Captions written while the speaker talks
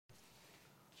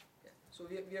So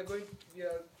we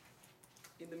are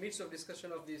in the midst of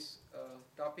discussion of this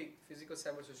topic, physical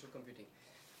cyber social computing.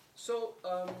 So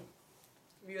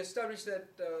we established that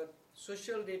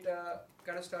social data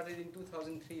kind of started in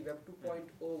 2003. Web 2.0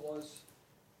 was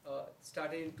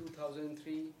started in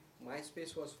 2003.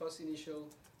 MySpace was first initial,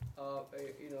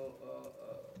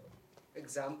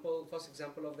 first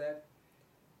example of that.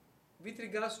 With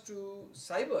regards to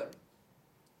cyber,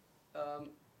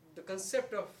 the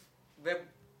concept of web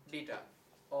data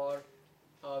or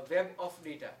web of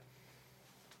data,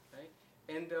 right?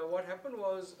 And what happened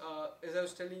was, as I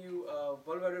was telling you,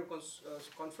 World Wide Web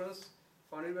Conference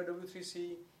founded by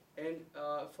W3C, and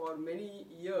for many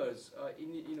years,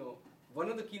 one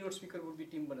of the keynote speakers would be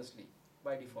Tim Berners-Lee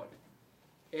by default.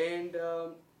 And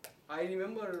I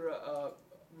remember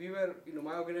we were,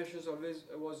 my organization always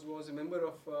was a member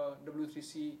of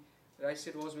W3C.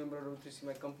 RightState was a member of W3C.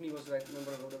 My company was a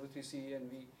member of W3C, and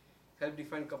we helped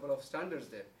define a couple of standards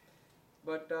there.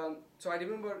 But so I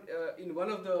remember in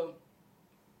one of the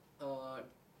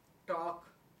talk,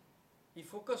 he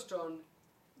focused on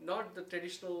not the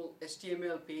traditional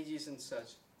HTML pages and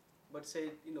such, but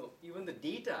said, even the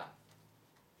data,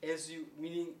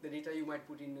 meaning the data you might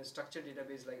put in a structured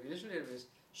database like relational database,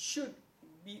 should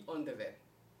be on the web.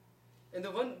 And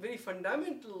the one very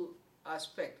fundamental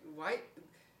aspect, why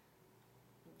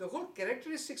the whole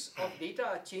characteristics of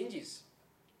data changes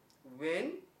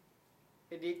when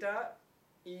a data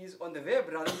is on the web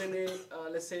rather than a,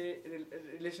 let's say,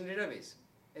 a relational database.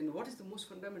 And what is the most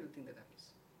fundamental thing that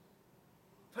happens?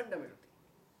 Fundamental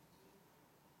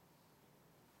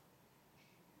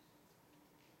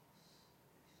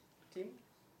thing. Tim?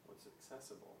 What's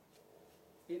accessible?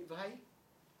 Why?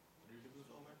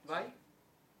 Why?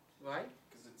 Why?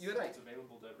 Because You're right. It's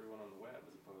available to everyone on the web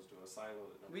as opposed to a silo.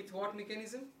 That With what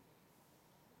mechanism?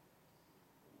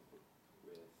 With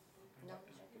No.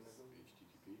 mechanism?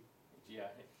 HTTP? Yeah.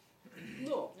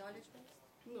 No. Knowledge base?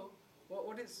 No.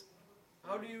 What is?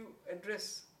 How do you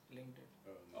address LinkedIn.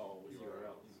 Oh, with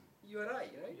URLs. URI,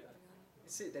 right? Yeah.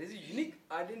 See, there is a unique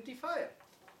identifier.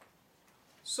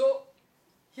 So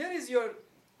here is your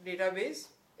database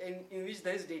in which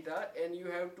there is data, and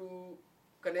you have to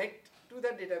connect to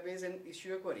that database and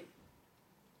issue a query.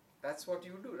 That's what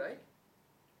you do, right?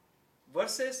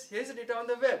 Versus here's the data on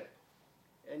the web,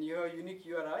 and you have a unique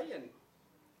URI, and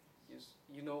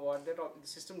you know what the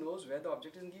system knows where the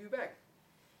object is and give you back.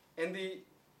 And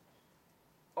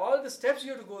all the steps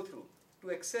you have to go through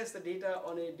to access the data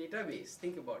on a database,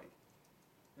 think about it,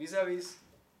 vis-a-vis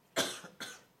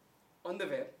on the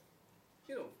web,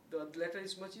 the latter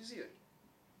is much easier,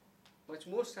 much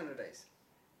more standardized.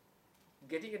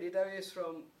 Getting a database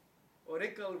from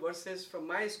Oracle versus from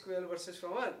MySQL versus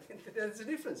from us, there's a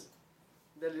difference.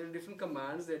 There are different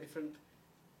commands, there are different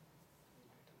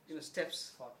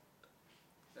steps,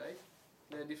 right?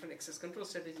 There are different access control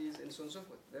strategies and so on and so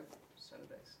forth. They're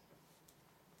standardized,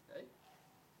 right?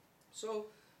 So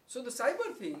the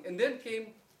cyber thing, and then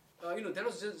came, that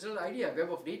was just an idea,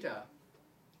 web of data,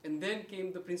 and then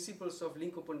came the principles of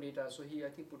link open data. So he, I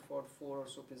think, put forward 4 or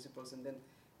so principles, and then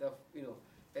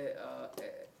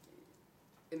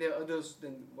and there are others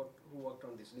then who worked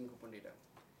on this link open data.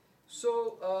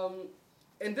 So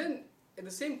and then at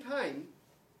the same time,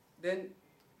 then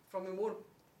from a more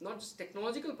not just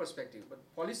technological perspective but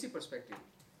policy perspective,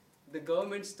 the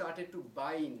government started to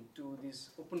buy into this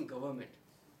open government.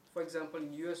 For example,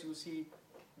 in US you see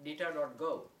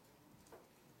data.gov,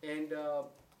 and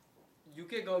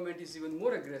UK government is even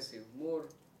more aggressive, more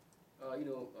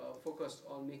focused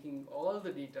on making all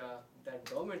the data that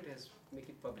government has, make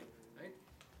it public, right?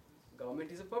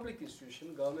 Government is a public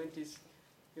institution, government is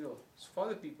for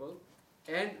the people,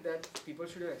 and that people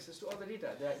should have access to all the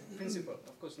data. That principle,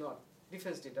 of course, not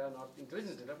defense data, not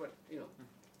intelligence data, but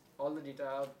all the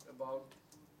data about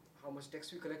how much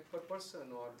tax we collect per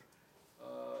person,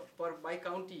 or by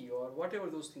county, or whatever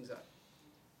those things are,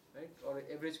 right? Or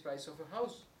average price of a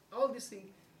house. All these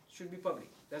things should be public.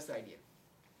 That's the idea.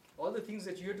 All the things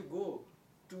that you have to go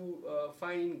to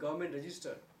find in government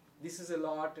register. This is a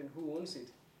lot, and who owns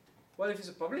it? Well, if it's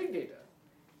a public data,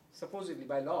 supposedly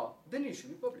by law, then it should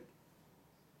be public.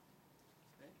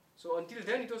 Right? So until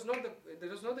then, that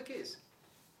was not the case.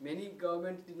 Many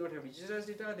governments did not have digitized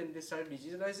data. Then they started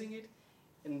digitalizing it,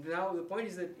 and now the point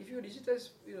is that if you digitize,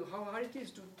 how hard it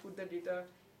is to put that data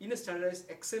in a standardized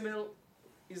XML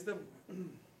is the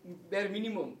bare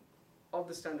minimum of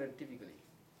the standard typically,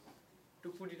 to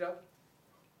put it up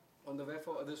on the web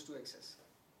for others to access.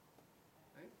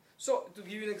 Right? So to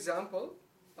give you an example,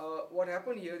 what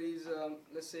happened here is,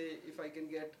 let's say if I can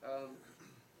get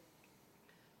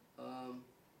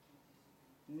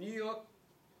New York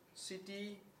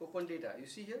City open data. You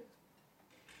see here?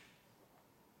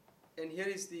 And here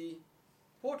is the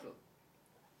portal.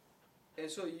 And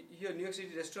so here New York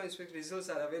City restaurant inspection results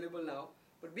are available now.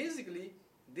 But basically,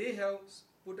 they have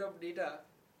put up data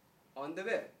on the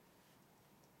web.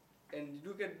 And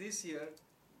look at this here,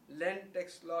 land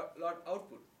text lot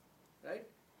output, right?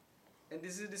 And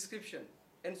this is a description,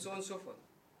 and so on and so forth,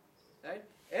 right?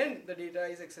 And the data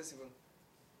is accessible,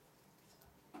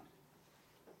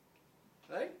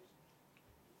 right?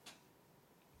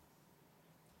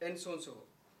 And so on and so forth.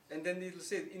 And then it will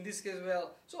say, in this case,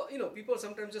 well, so, people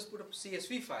sometimes just put up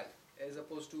CSV file as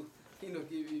opposed to,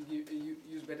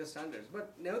 use better standards.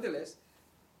 But nevertheless,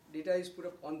 data is put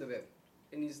up on the web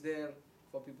and is there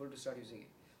for people to start using it.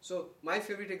 So my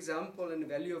favorite example and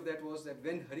value of that was that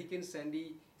when Hurricane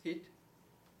Sandy hit,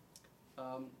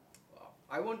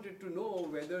 I wanted to know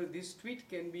whether this tweet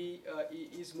can be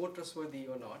is more trustworthy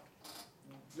or not.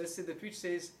 Let's say the tweet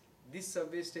says, this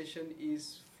subway station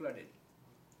is flooded.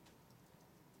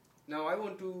 Now I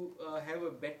want to have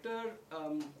a better,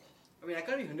 I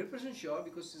can't be 100% sure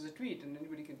because it's a tweet and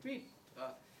anybody can tweet.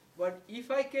 But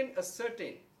if I can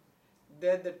ascertain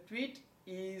that the tweet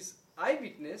is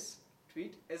eyewitness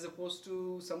tweet as opposed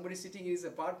to somebody sitting in his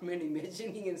apartment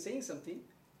imagining and saying something,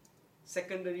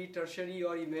 secondary, tertiary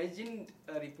or imagined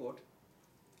report,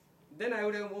 then I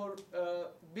would have more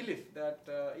belief that,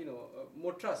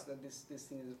 more trust that this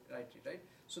thing is right?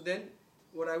 So then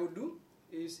what I would do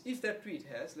is, if that tweet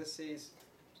has, let's say,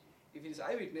 if it is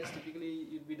eyewitness, typically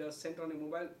it will be sent on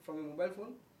from a mobile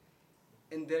phone,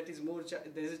 and that is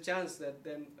there is a chance that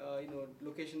then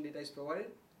location data is provided.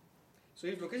 So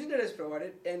if location data is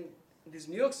provided, and this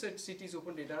New York City's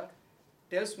open data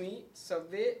tells me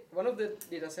subway, one of the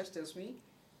data sets tells me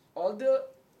all the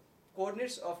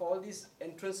coordinates of all these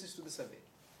entrances to the subway.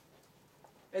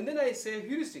 And then I say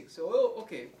heuristic. So,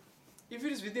 okay, if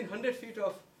it is within 100 feet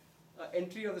of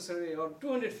entry of the survey or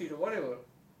 200 feet or whatever,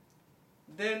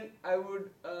 then I would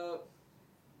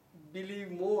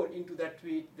believe more into that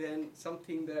tweet than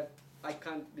something that I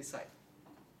can't decide,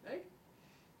 right?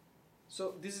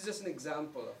 So this is just an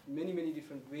example of many, many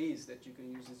different ways that you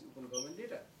can use this open government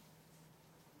data.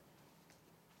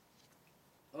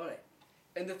 All right.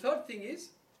 And the third thing is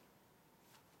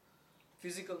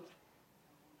physical.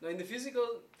 Now in the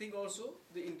physical thing also,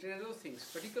 the Internet of Things,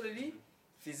 particularly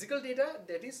physical data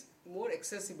that is more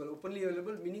accessible, openly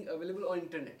available, meaning available on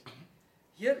Internet.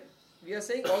 Here we are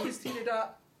saying all these three data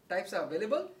types are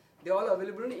available. They are all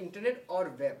available on Internet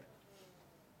or web.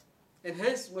 And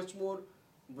hence much more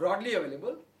broadly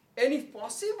available, and if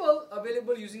possible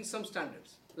available using some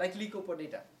standards like LeakOpen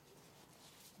data,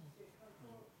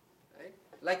 right?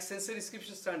 Like sensor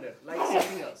description standard, like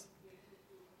something else.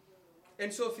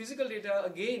 And so physical data,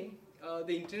 again,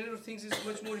 the Internet of Things is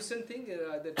much more recent thing.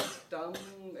 The term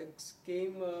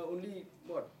came only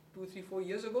 2, 3, 4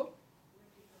 years ago.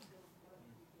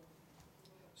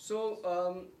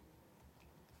 So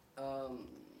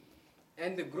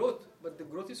and the growth, but the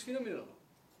growth is phenomenal.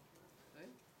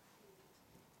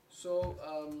 So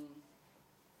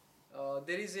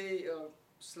there is a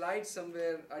slide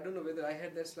somewhere, I don't know whether I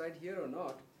had that slide here or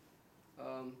not,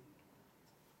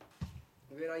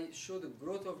 where I show the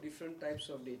growth of different types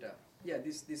of data. Yeah,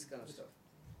 this kind of stuff.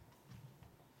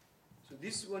 So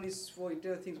this one is for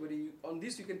Internet of Things, but on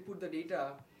this you can put the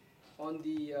data on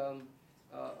the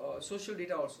social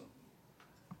data also.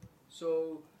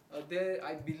 So there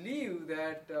I believe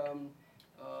that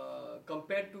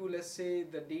compared to, let's say,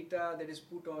 the data that is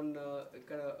put on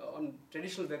on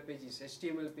traditional web pages,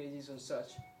 HTML pages and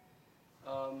such,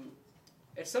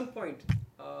 at some point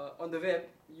on the web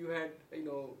you had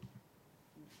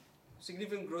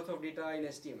significant growth of data in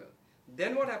HTML.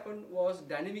 Then what happened was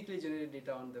dynamically generated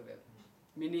data on the web,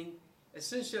 meaning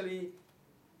essentially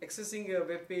accessing a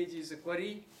web page is a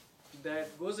query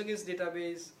that goes against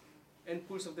database and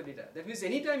pulls up the data. That means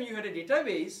anytime you had a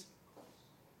database,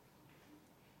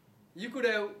 you could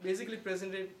have basically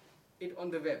presented it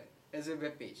on the web as a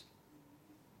web page,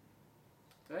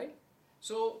 right?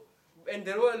 So, and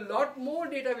there were a lot more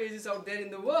databases out there in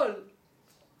the world,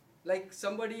 like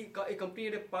a company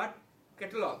had a part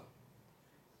catalog.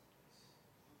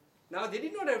 Now they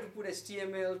did not have to put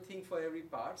HTML thing for every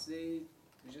parts. They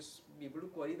just be able to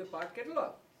query the part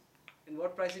catalog and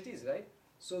what price it is, right?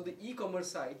 So the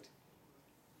e-commerce site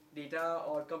data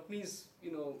or companies,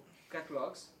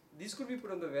 catalogs, these could be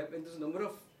put on the web, and this number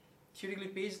of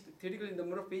theoretically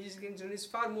number of pages you can generate is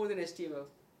far more than HTML.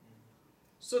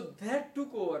 So that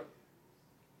took over.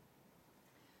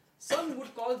 Some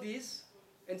would call this,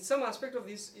 and some aspect of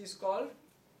this is called,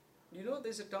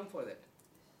 there's a term for that.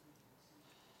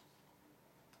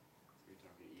 You're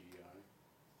talking EDI?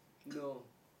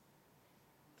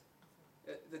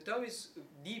 the term is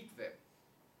deep web,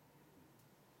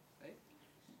 right?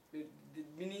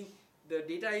 Meaning the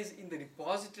data is in the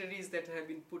repositories that have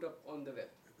been put up on the web.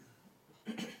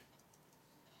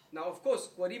 Now, of course,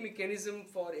 query mechanism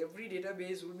for every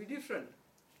database will be different.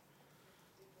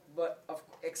 But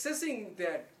accessing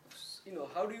that,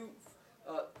 how do you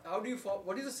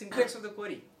what is the syntax of the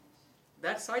query?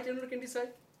 That site owner can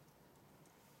decide.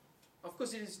 Of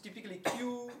course, it is typically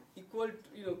Q equal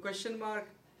to, question mark,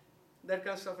 that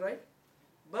kind of stuff, right?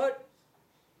 But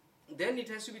then it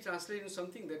has to be translated into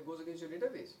something that goes against your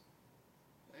database,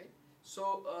 right?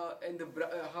 So,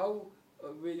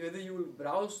 whether you will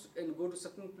browse and go to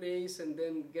certain place and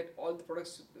then get all the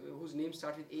products whose names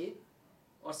start with A,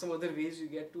 or some other ways you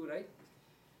get to, right?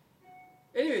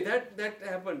 Anyway, that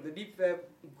happened. The deep web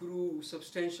grew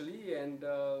substantially and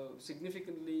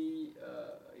significantly,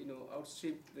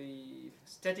 outstripped the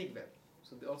static web.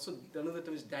 So also another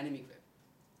term is dynamic web.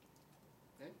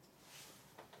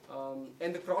 Okay?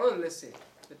 And the crawler, let's say,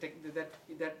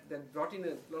 that brought in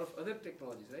a lot of other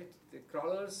technologies, right? The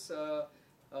crawlers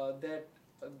that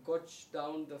got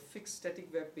down the fixed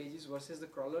static web pages versus the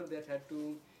crawler that had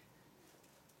to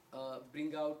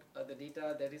bring out the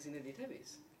data that is in a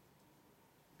database.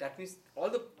 That means all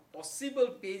the possible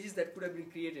pages that could have been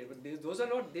created, but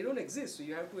they don't exist. So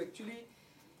you have to actually,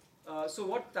 so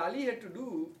what Tali had to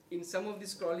do in some of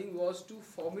this crawling was to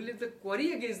formulate the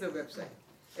query against the website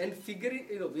and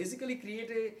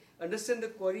basically understand the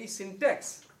query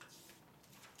syntax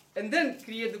and then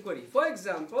create the query. For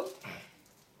example,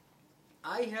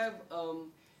 I have,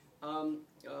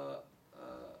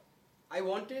 I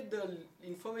wanted the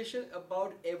information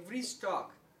about every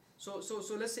stock. So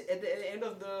let's say at the end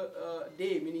of the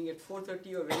day, meaning at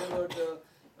 4:30 or whenever the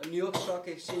New York Stock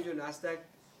Exchange or Nasdaq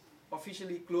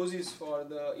officially closes for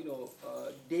the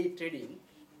day trading,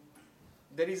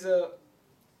 there is a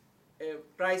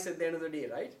price at the end of the day,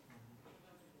 right?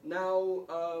 Now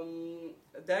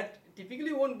that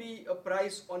typically won't be a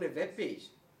price on a web page.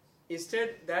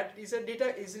 Instead, that's in a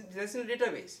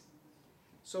database.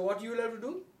 So what you will have to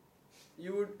do?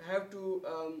 You would have to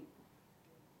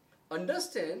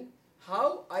understand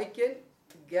how I can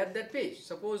get that page.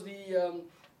 Suppose the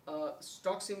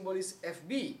stock symbol is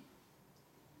FB.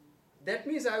 That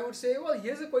means I would say, well,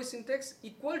 here's a query syntax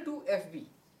equal to FB.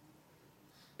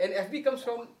 And FB comes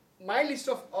from my list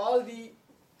of all the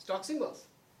stock symbols.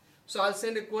 So I'll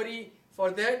send a query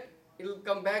for that. It will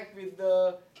come back with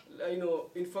the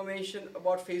information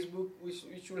about Facebook,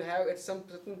 which will have at some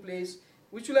certain place,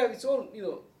 which will have its own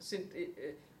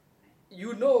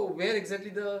where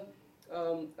exactly the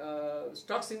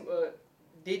stock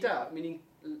data, meaning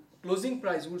closing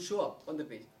price, will show up on the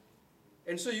page.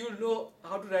 And so you will know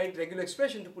how to write regular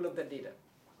expression to pull up that data.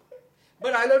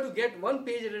 But I'll have to get one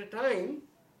page at a time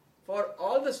for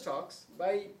all the stocks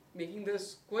by making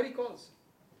this query calls,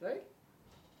 right?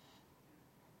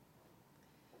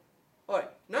 Alright,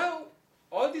 now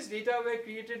all these data were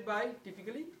created by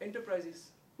typically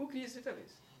enterprises. Who creates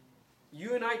database?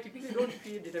 You and I typically don't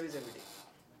create database every day,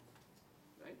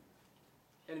 right?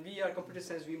 And we are computer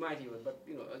science, we might even, but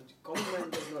a common man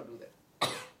does not do that.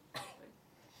 Right?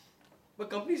 But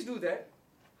companies do that.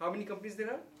 How many companies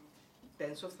there are?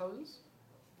 Tens of thousands?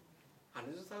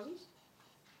 Hundreds of thousands?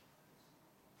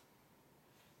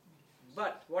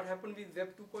 But what happened with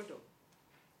Web 2.0?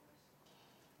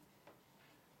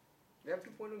 Web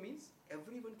 2.0 means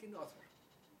everyone can author.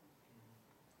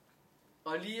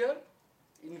 Earlier,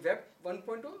 in Web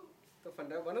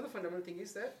 1.0, one of the fundamental things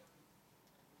is that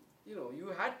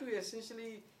you had to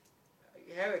essentially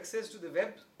have access to the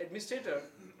web administrator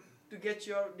to get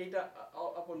your data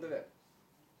up on the web.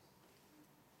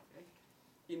 Okay?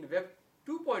 In Web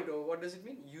 2.0, what does it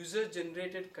mean?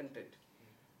 User-generated content.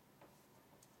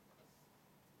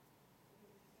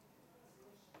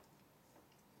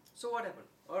 So what happened?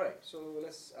 All right. So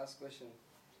let's ask question.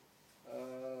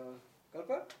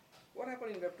 Kalpa, what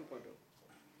happened in Web 2.0?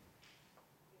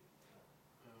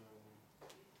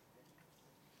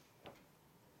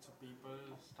 So people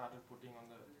started putting on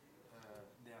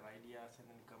their ideas and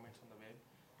then comments on the web.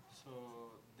 So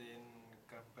then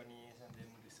companies and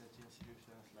then research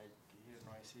institutions like here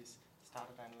Noises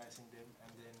started analyzing them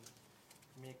and then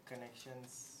make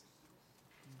connections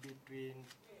between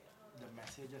the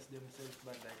messages themselves,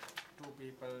 but like two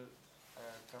people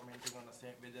commenting on the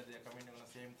same, whether they are commenting on the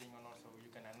same thing or not. So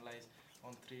you can analyze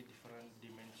on three different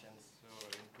dimensions. So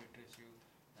in Twitter you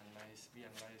analyze, we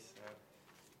analyze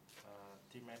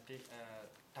thematic,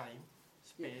 time,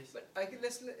 space. Yeah, but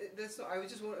I was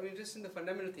just interested in the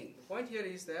fundamental thing. The point here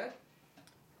is that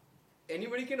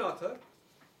anybody can author,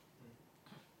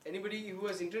 Anybody who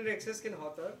has internet access can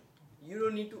author. You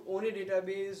don't need to own a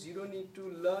database. You don't need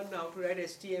to learn how to write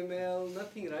HTML.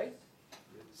 Nothing, right?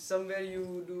 Somewhere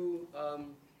you do,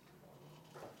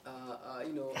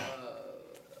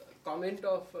 comment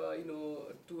of,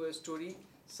 to a story.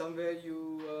 Somewhere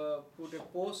you put a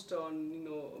post on,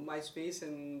 MySpace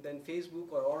and then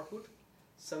Facebook or Orkut.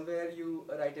 Somewhere you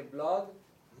write a blog.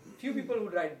 Few people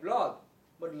would write blog,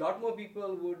 but a lot more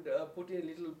people would put in a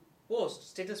little post,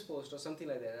 status post or something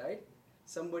like that, right?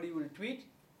 Somebody will tweet.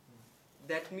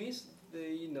 That means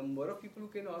the number of people who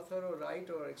can author or write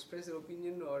or express their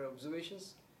opinion or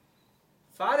observations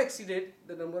far exceeded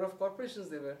the number of corporations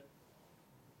there were.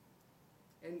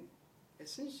 And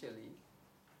essentially,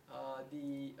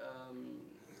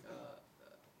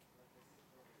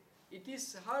 it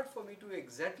is hard for me to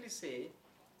exactly say.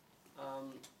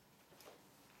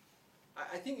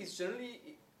 I think it's generally,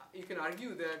 you can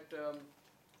argue that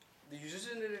the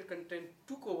user-generated content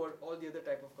took over all the other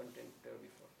type of content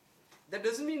before. That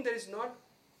doesn't mean there is not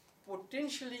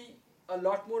potentially a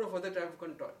lot more of other type of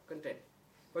content.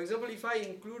 For example, if I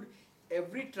include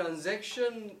every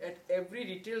transaction at every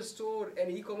retail store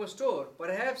and e-commerce store,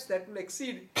 perhaps that will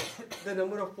exceed the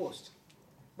number of posts.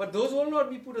 But those will not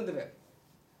be put on the web.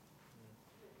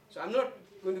 So I'm not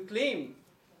going to claim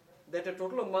that a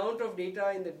total amount of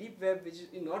data in the deep web, which is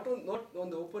not on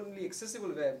the openly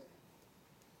accessible web,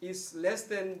 is less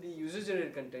than the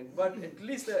user-generated content. But at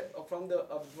least from the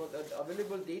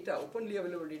available data, openly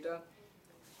available data,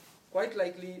 quite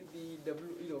likely the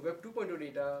Web 2.0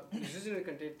 data, user-generated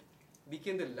content,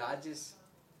 became the largest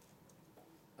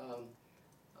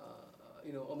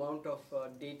amount of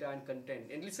data and content,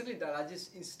 and literally the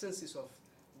largest instances of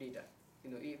data.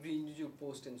 Every individual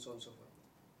post and so on and so forth.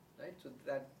 Right? So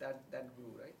that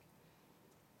grew, right?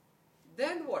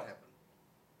 Then what happened?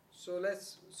 So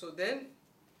then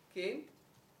came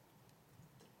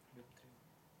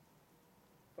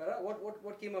Farah,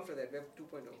 what came after that? Web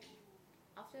 2.0.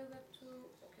 After Web 2,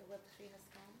 okay, Web 3 has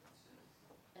come,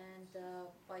 and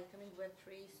by coming Web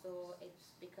 3, so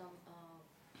it's become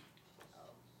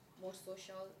more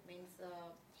social. Means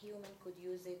human could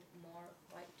use it more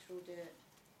right through the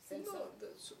sensor. No,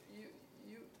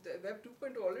 the Web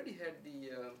 2.0 already had the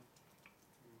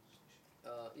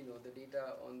the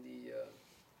data on the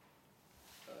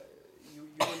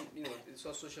it's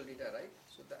all social data, right?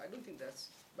 So I don't think that's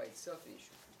by itself an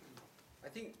issue. I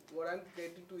think what I'm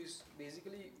getting to is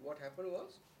basically what happened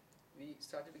was we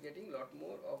started getting a lot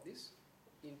more of this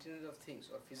Internet of Things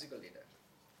or physical data.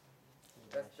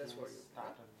 That's what you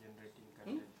started generating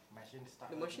content. Machine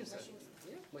started. The machine started.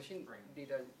 Yeah, machine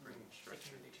data. Bringing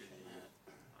structure to the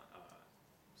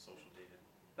social data.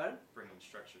 Pardon? Bringing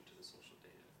structure to the social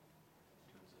data.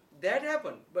 That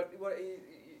happened, but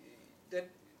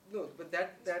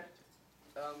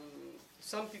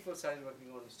some people started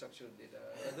working on structured data.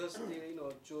 Others, they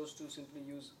chose to simply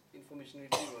use information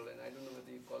retrieval, and I don't know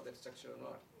whether you call that structure or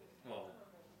not. Well,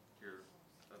 you're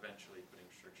eventually putting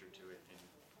structure to it and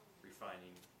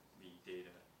refining the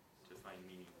data to find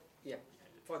meaning. Yeah,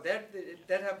 behind it. for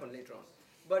that happened later on.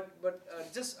 But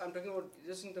I'm talking about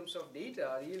just in terms of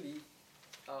data. Really,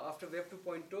 after Web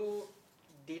 2.0,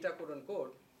 data quote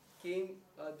unquote came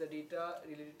the data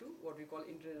related to what we call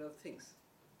Internet of Things,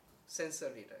 sensor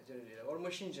data, generated data, or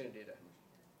machine generated data,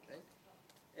 right?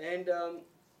 And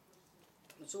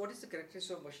so, what is the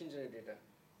characteristic of machine generated data,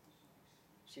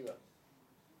 Shiva?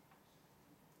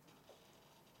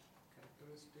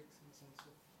 Characteristics in the sense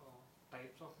of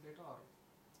types of data, or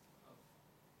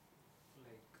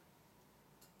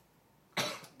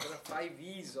There are 5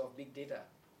 V's of big data,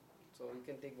 so you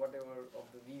can take whatever of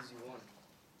the V's you want.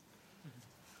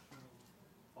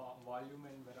 volume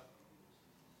and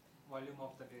volume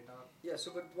of the data. Yeah.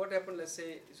 So, but what happened? Let's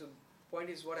say. So, point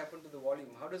is, what happened to the volume?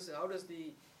 How does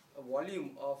the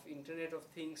volume of Internet of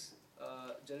Things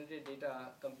generated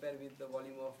data compare with the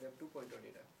volume of Web 2.0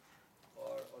 data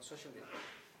or social data?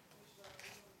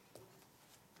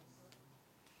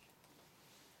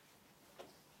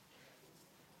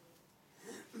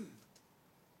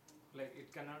 Like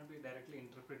it cannot be directly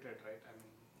interpreted, right? I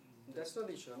mean, That's not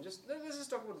the issue. Let's just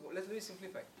talk about. Let me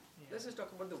simplify. yeah. Let's just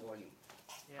talk about the volume.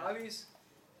 Yeah.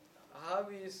 How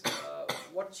is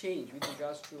what changed with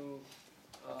regards to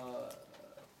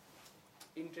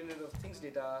Internet of Things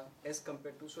data as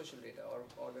compared to social data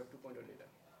or Web 2.0 data?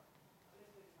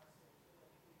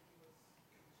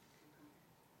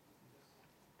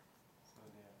 So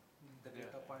The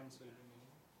data points will be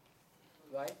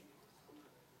new. Why?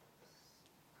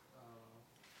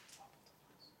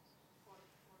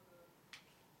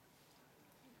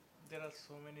 There are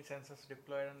so many sensors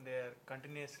deployed and they are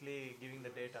continuously giving the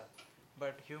data,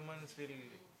 but humans will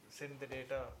send the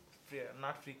data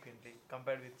not frequently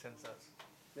compared with sensors.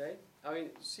 Right? I mean,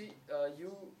 see,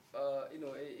 you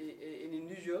know, an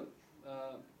individual,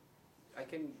 I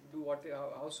can do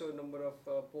also a number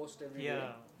of posts every day.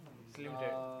 Yeah, it's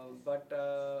limited. But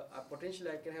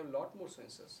potentially I can have a lot more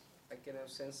sensors. I can have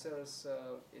sensors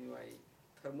in my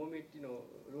thermometer,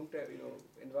 room,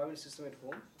 environment system at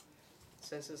home.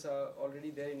 Sensors are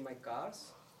already there in my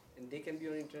cars, and they can be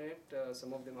on internet.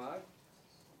 Some of them are.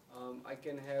 I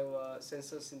can have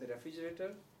sensors in the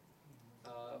refrigerator.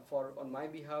 On my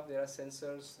behalf, there are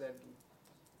sensors that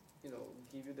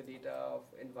give you the data of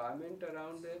environment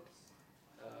around it.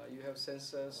 You have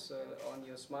sensors on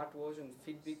your smartwatch, and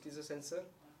Fitbit is a sensor.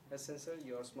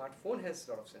 Your smartphone has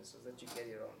a lot of sensors that you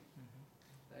carry around,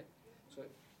 right? So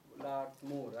a lot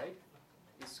more, right?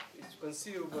 It's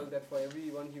conceivable that for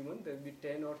every one human there will be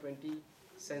 10 or 20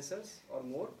 sensors or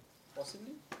more,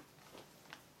 possibly.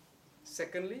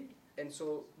 Secondly, and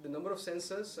so the number of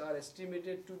sensors are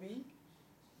estimated to be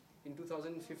in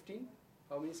 2015.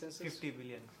 How many sensors? 50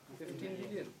 billion. 15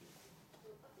 billion.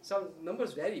 Some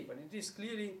numbers vary, but it is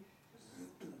clearly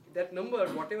that number,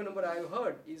 whatever number I have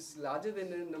heard, is larger than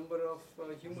the number of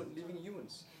living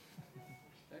humans.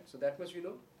 Right? So that much we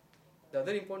know. The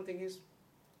other important thing is,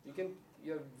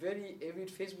 you're a very avid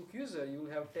Facebook user, you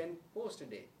will have 10 posts a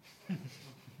day.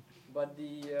 But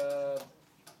these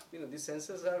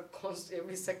sensors are constant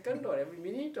every second or every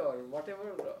minute or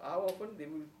whatever, how often they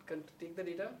will take the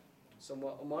data. So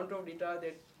amount of data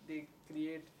that they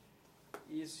create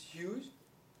is huge,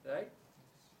 right?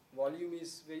 Volume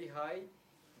is very high.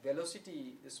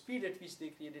 Velocity, the speed at which they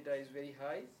create data is very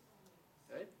high,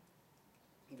 right?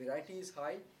 Variety is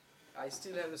high. I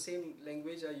still have the same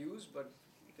language I use, but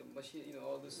the machine,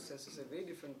 all the sensors have very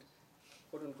different,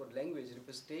 quote unquote, language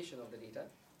representation of the data.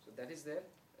 So that is there.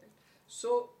 Right?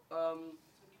 So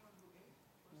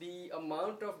the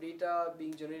amount of data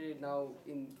being generated now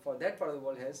for that part of the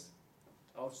world has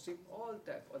outstripped all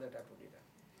other type of data.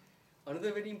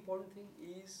 Another very important thing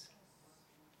is,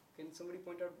 can somebody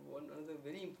point out another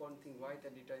very important thing why the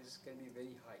data can be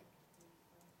very high?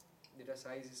 Data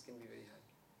sizes can be very high.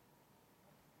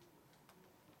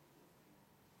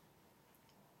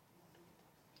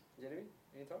 Jeremy,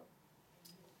 any thought?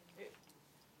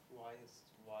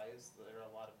 Why is there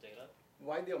a lot of data?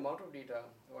 Why the amount of data?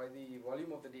 Why the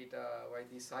volume of the data? Why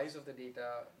the size of the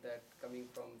data that coming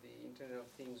from the Internet of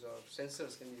Things or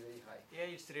sensors can be very high? Yeah,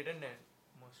 it's redundant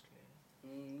mostly.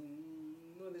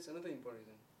 No, there's another important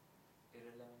reason.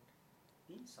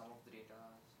 Irrelevant. Some of the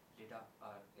data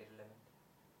are irrelevant.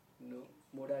 No,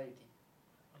 modality.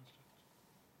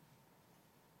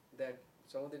 That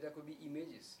some of the data could be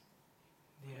images.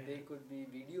 They could be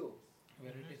video.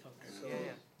 Varieties of data. So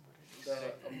Yeah.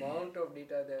 the amount of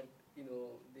data that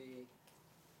they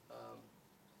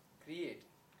create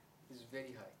is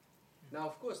very high. Now,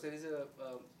 of course, there is a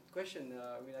question.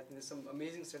 I think there's some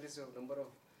amazing statistics of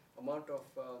amount of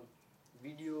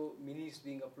video minutes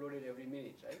being uploaded every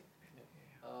minute, right?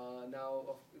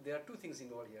 Now, there are two things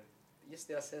involved here. Yes,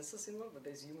 there are sensors involved, but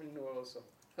there's human involved also.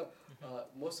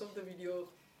 Most of the video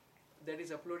that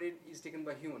is uploaded is taken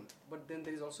by human, but then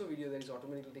there is also video that is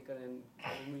automatically taken and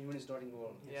human is not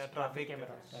involved. Yeah, traffic cameras.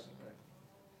 Right.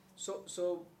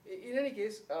 So in any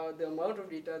case, the amount of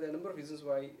data, there are a number of reasons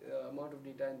why amount of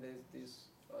data and these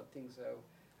things have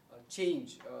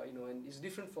changed, and it's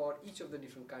different for each of the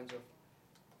different kinds of.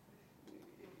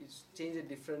 It's changed a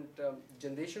different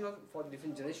generation for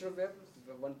different generation of web,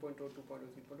 1.0, 2.0,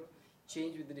 3.0,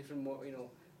 change with the different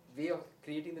way of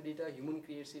creating the data. Human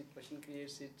creates it, machine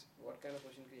creates it, what kind of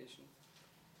machine creation,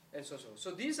 and so.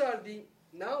 So these are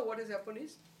now what has happened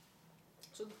is,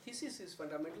 so the thesis is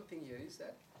fundamental thing here is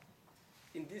that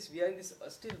we are in this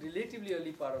still relatively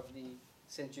early part of the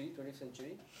century, 20th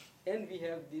century, and we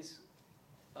have this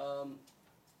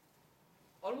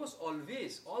almost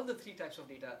always all the three types of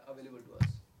data available to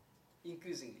us,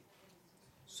 increasingly.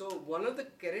 So one of the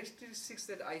characteristics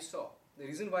that I saw, the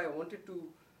reason why I wanted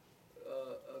to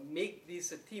make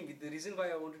this a theme, the reason why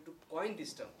I wanted to coin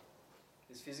this term,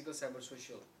 is physical, cyber,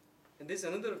 social. And there's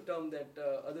another term that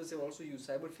others have also used,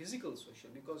 cyber, physical, social,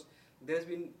 because there's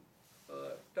been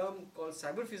a term called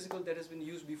cyber physical that has been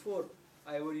used before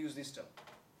I ever used this term.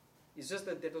 It's just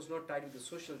that was not tied with the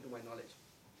social to my knowledge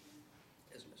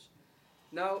as much.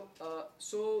 Now,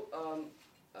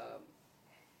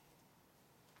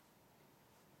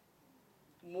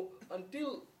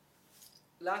 until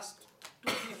last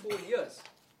 2, 3, 4 years,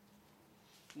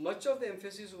 much of the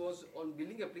emphasis was on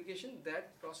building application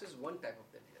that process one type of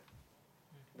the data.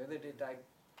 Whether they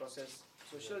process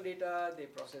social data, they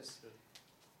process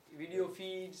video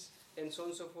feeds, and so on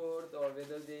and so forth, or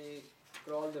whether they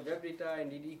crawl the web data and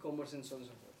did e-commerce and so on and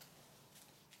so forth.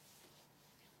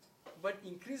 But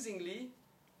increasingly,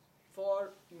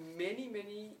 for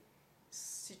many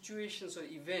situations or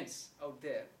events out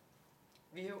there,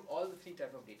 we have all the three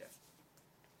type of data.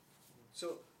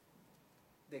 So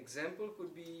the example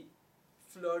could be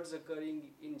floods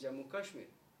occurring in Jammu Kashmir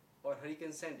or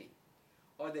Hurricane Sandy,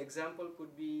 or the example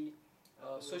could be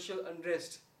social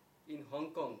unrest in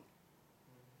Hong Kong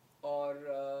or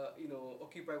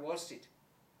Occupy Wall Street.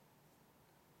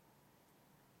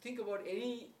 Think about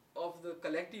any of the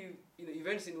collective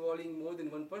events involving more than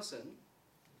one person,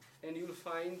 and you will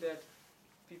find that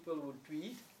people would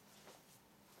tweet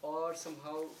or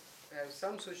somehow have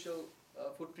some social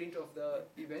footprint of the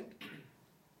event.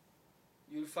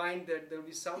 You'll find that there will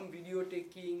be some video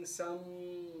taking, some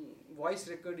voice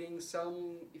recording,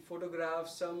 some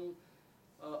photographs, some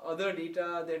other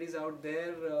data that is out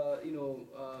there,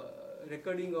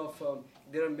 recording of,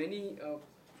 there are many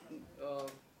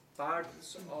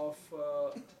parts of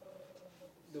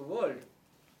the world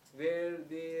where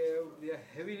they are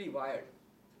heavily wired.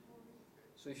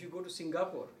 So if you go to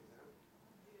Singapore,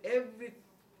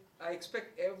 I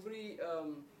expect every,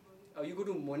 you go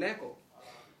to Monaco,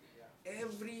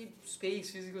 every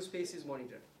physical space is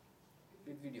monitored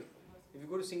with video. If you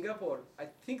go to Singapore, I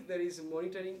think there is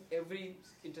monitoring every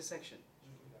intersection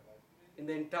in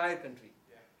the entire country.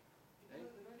 Right?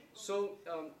 So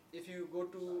if you go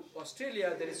to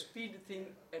Australia, there is speed thing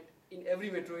in every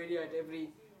metro area,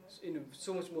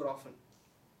 so much more often.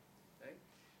 Right?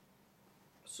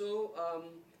 So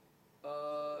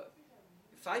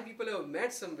 5 people have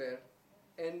met somewhere,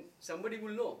 and somebody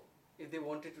will know if they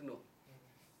wanted to know.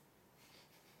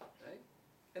 Right?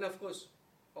 And of course,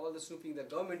 all the snooping the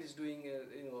government is doing,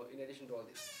 in addition to all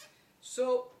this.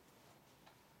 So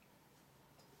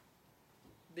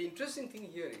the interesting thing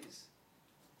here is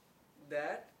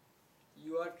that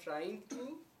you are trying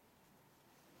to,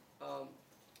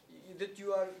 that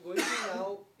you are going to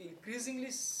now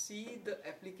increasingly see the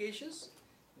applications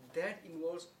that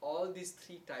involves all these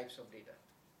 3 types of data.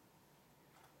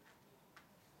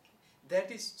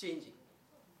 That is changing,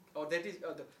 or that is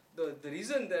the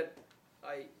reason that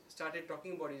I started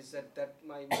talking about is that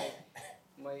my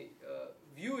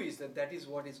view is that is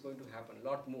what is going to happen a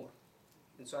lot more,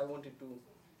 and so I wanted to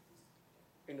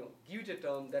give it a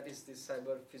term, that is this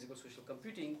cyber physical social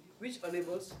computing, which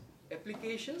enables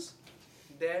applications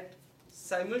that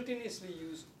simultaneously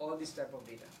use all this type of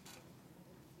data.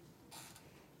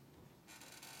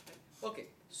 Okay,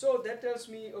 so that tells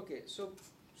me, okay, so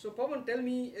Pawan, tell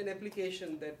me an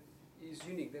application that is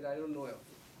unique that I don't know of,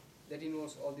 that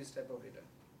involves all this type of data.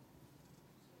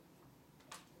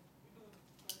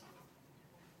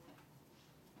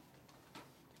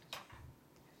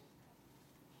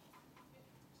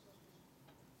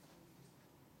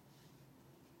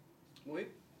 Mohit?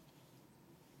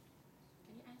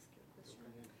 Can you ask your question?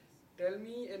 Tell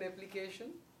me an application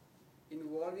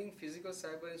involving physical,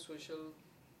 cyber and social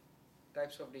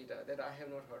types of data that I have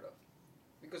not heard of.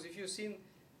 Because if you've seen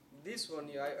this one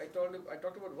here, I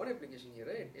talked about one application here,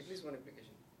 right? At least one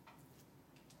application.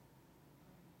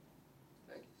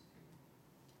 Right?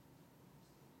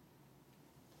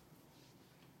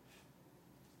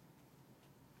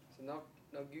 So now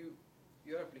give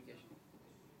your application.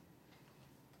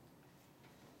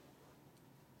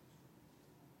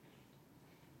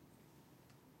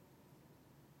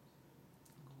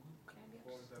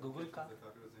 Google Car. That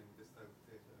are using this type of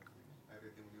data. I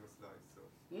read in your slides, so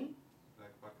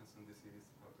like Parkinson's disease,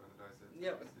 how to analyze it.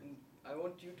 Yeah, but I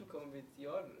want you to come with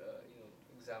your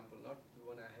example, not the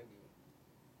one I have given.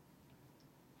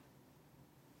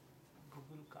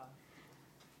 Google Car.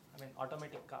 I mean,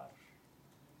 automatic car.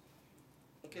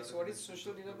 Okay, so what is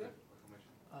social data there?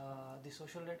 The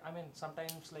social data, I mean,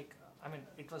 sometimes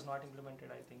it was not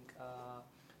implemented, I think.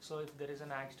 So if there is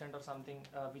an accident or something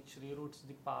which reroutes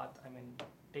the path,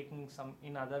 taking some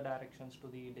in other directions to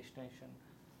the destination.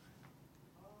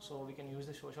 So we can use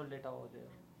the social data over there.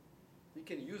 We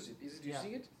can use it. Is it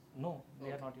using it? No,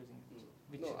 they are Okay. not using it.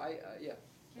 Which No, yeah.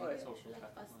 All right. Social Like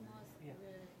traffic Asma's, Yeah.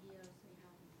 where he also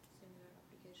have similar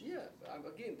applications. Yeah,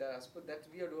 again, that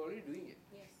we are already doing it.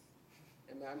 Yes.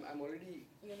 And I'm already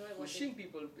You know, I pushing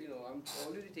people, I'm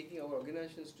already taking our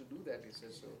organizations to do that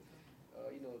research. So,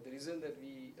 the reason that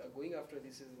we are going after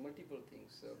this is multiple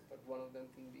things, but one of them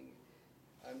being,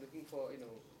 I'm looking for,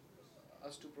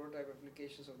 us to prototype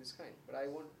applications of this kind. But I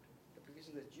want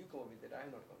applications that you come up with that I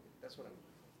have not come up with. That's what I'm.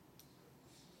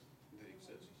 They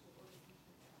exist.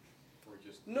 Or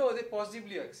just No, they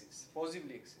possibly exist.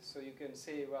 So you can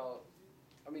say, well,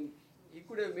 he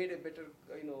could have made a better,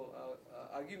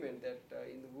 argument that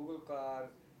in the Google car,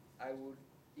 I would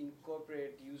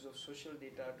incorporate use of social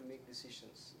data to make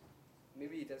decisions.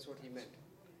 Maybe that's what he meant.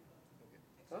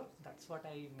 Huh? That's what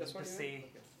I meant That's what to he say. meant?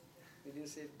 Okay. He didn't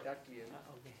say it that clearly.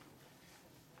 Okay.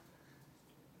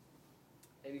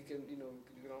 And you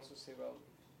can also say, well,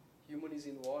 human is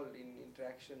involved in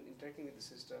interacting with the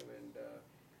system, and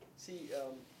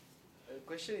the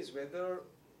question is whether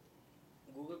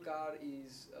Google Car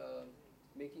is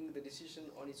making the decision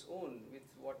on its own with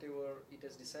whatever it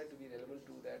has decided to be relevant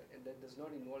to that, and that does not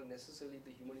involve necessarily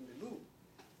the human in the loop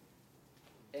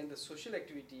and the social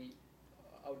activity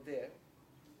out there,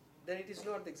 then it is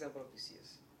not the example of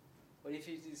PCS. But if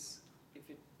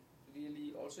it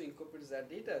really also incorporates that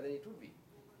data, then it would be.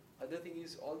 Other thing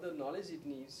is, all the knowledge it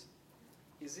needs,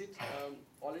 is it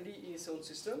already in its own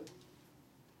system,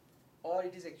 or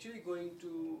it is actually going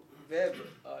to web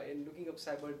and looking up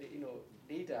cyber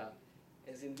data,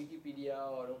 as in Wikipedia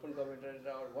or Open Government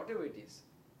Data or whatever it is.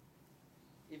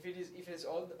 If it has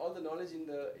all the knowledge in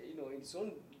the in its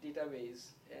own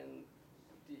database, and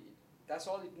that's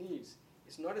all it needs.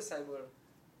 It's not a cyber.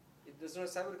 It does not a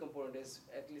cyber component, as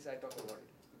at least I talk about it,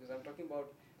 because I'm talking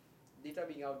about data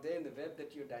being out there in the web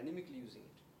that you're dynamically using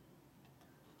it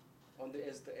on the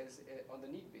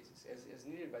need basis, as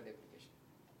needed by the application.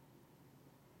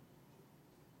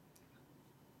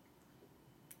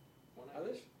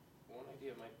 One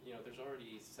idea might, there's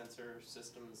already sensor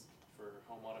systems for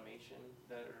home automation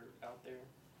that are out there.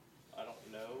 I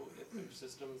don't know if there's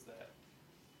systems that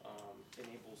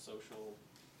enable social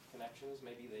connections.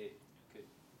 Maybe they could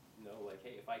know, like,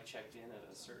 hey, if I checked in at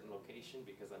a certain location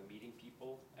because I'm meeting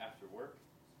people after work,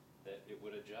 that it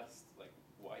would adjust, like,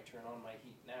 why turn on my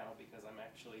heat now because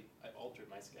I've altered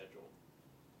my schedule.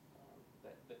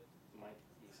 That might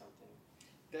be something.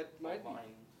 That might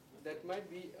online. That might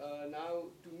be.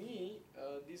 Now, to me,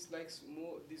 this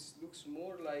looks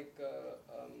more like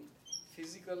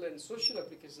physical and social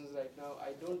applications right now.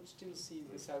 I don't still see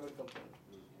the cyber component.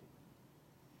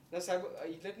 Now,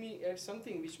 let me add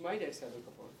something which might add cyber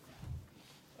component.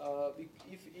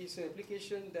 If it's an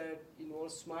application that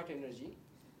involves smart energy,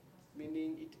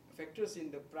 meaning it factors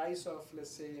in the price of,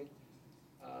 let's say,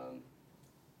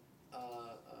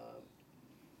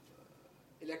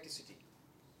 electricity,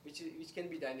 which can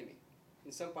be dynamic.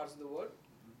 In some parts of the world,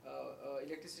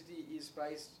 electricity is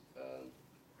priced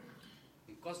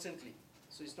constantly,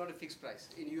 so it's not a fixed price.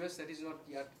 In US, that is not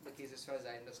yet the case, as far as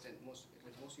I understand. Most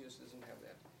US doesn't have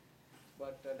that.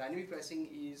 But dynamic pricing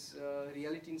is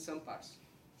reality in some parts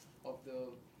of the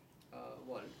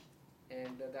world,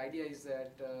 and the idea is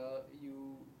that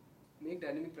you make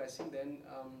dynamic pricing, then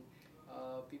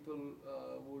people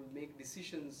will make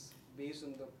decisions based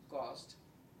on the cost,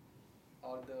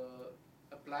 or the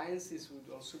appliances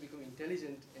would also become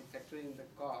intelligent and factor in the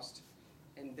cost,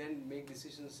 and then make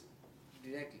decisions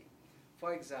directly.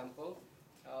 For example,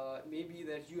 maybe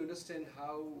that you understand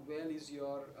how well is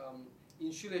your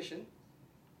insulation,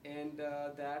 and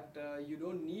that you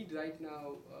don't need right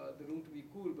now the room to be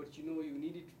cool, but you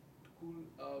need it to cool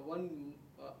 1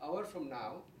 hour from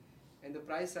now, and the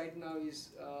price right now is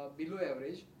below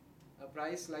average.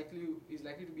 Price is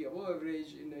likely to be above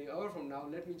average in an hour from now.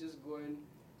 Let me just go and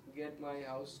get my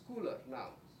house cooler now,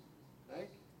 right?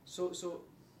 So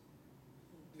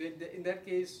in that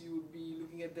case, you would be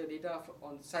looking at the data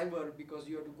on cyber, because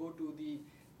you have to go to the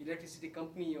electricity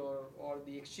company or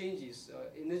the exchanges,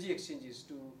 energy exchanges,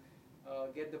 to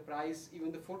get the price,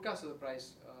 even the forecast of the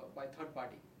price by third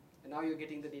party. And now you're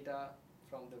getting the data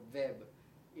from the web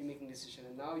in making decision,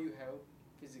 and now you have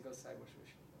physical cyber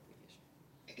social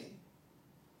application.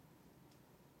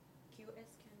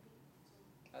 QS can be.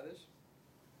 Others?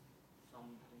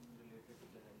 Something related to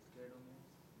the healthcare domain.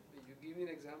 You give me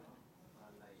an example.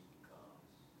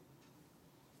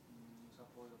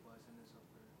 Suppose a person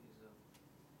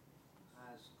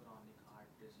has chronic heart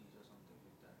disease or something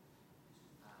like that,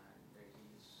 and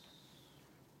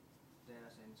there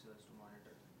are sensors to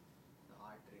monitor the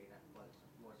heart rate and pulse,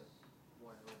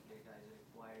 whatever data is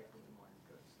required to be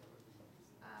monitored.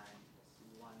 And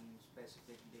one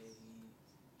specific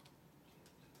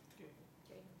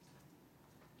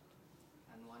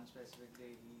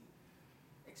day he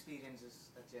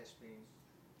experiences a chest pain,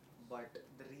 but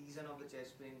the reason of the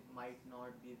chest pain might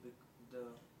not be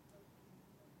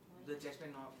the chest pain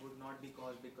would not be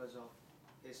caused because of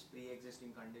his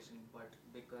pre-existing condition, but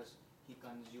because he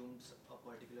consumed a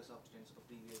particular substance or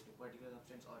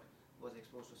was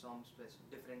exposed to some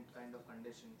different kind of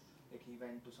condition. Like he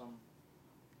went to some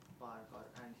park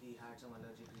and he had some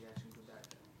allergic reaction to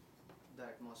the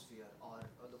atmosphere, or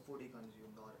the food he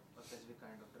consumed, or a specific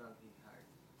kind of drug he had,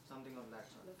 something of that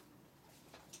sort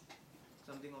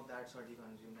he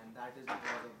consumed, and that is the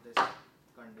cause of this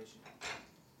condition.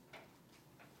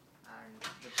 And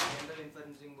the general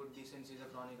inferencing would be, since he's a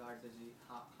chronic heart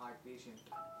patient,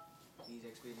 he's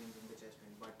experiencing the chest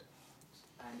pain.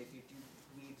 And if he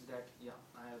tweets that, yeah,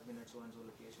 I have been at so and so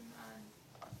location, and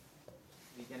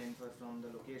we can infer from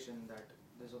the location that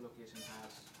this location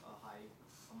has a high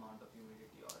amount of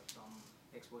humidity or some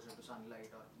exposure to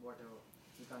sunlight or whatever.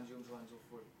 He consumes so and so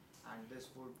food, and this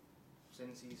food,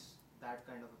 since he's that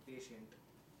kind of a patient,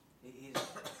 he's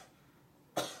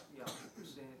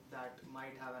that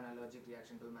might have an allergic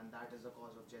reaction to him, and that is the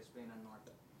cause of chest pain and not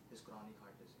his chronic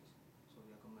heart disease. So we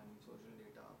are combining social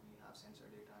data, we have sensor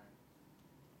data, and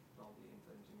probably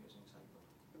inferencing using cyber.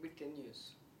 A bit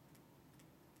tenuous.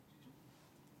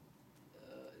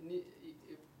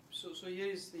 So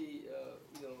here is the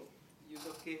use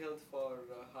of K-health for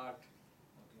heart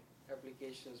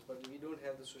applications, but we don't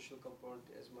have the social component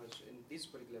as much in this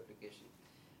particular application.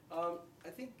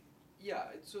 I think,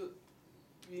 yeah. So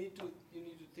you need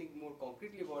to think more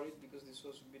concretely about it, because this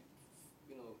was a bit,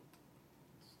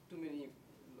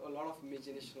 a lot of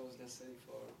imagination was necessary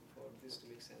for this to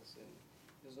make sense, and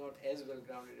it was not as well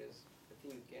grounded as I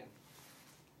think you can.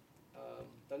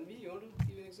 Tanvi, you want to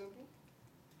give an example?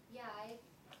 Yeah, I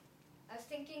was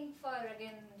thinking for,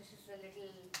 again, this is a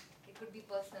little, it could be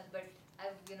personal, but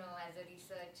I've, as a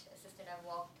research assistant, I've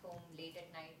walked home late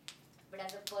at night. But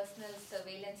as a personal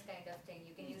surveillance kind of thing,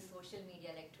 you can use social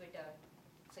media like Twitter,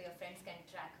 so your friends can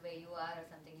track where you are or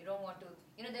something. You don't want to,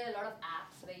 there are a lot of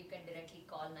apps where you can directly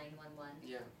call 911.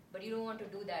 Yeah. But you don't want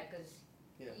to do that because,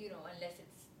 Yeah. unless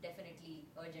it's definitely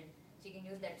urgent. So you can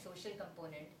use that social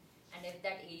component. And if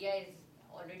that area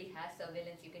already has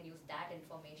surveillance, you can use that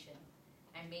information.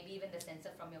 And maybe even the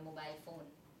sensor from your mobile phone.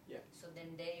 Yeah. So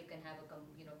then there you can have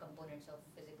components of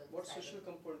physical. What cyber. social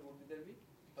component would there be?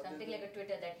 Something like a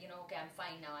Twitter that, okay, I'm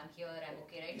fine now, I'm here, I'm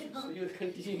okay right now. So you'll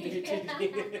continue to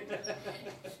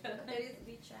There is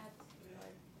WeChat.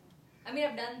 I mean,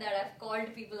 I've done that. I've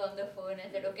called people on the phone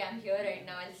and said, okay, I'm here right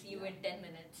now, I'll see you in 10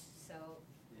 minutes. So.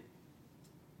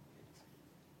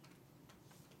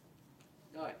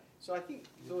 Alright. So I think,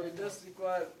 though it does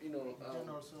require, You can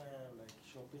also have like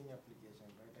shopping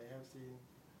application, right? I have seen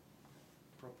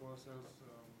proposals,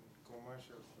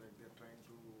 commercials, like they're trying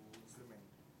to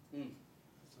implement.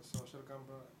 So social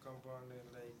component is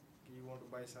like you want to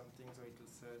buy something, so it will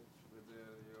search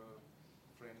whether your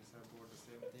friends have bought the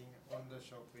same thing on the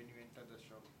shop when you enter the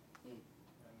shop.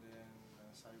 And then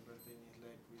cyber thing is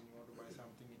like when you want to buy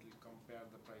something, it will compare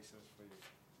the prices for you.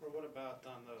 Or what about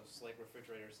on those like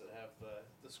refrigerators that have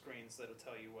the screens that'll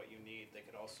tell you what you need? They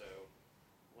could also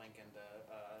link into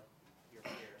your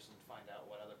peers and find out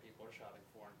what other people are shopping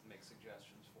for and make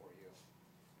suggestions for you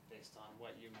based on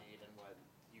what you need and what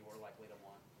you are likely to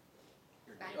want.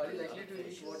 Are you likely to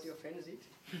eat what your friends eat?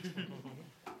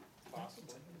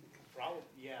 Possibly. Probably,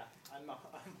 yeah. I'm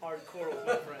hardcore with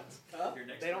my friends. Huh?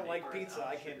 They don't like pizza,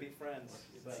 I can't be friends.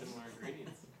 But Similar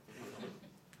ingredients.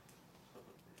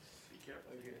 Be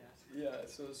careful. Okay. Yeah.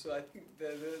 So I think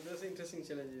there's interesting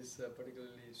challenges,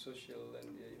 particularly social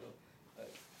and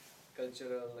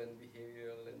cultural and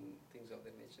behavioral and things of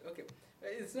that nature. Okay,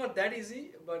 it's not that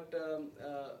easy, but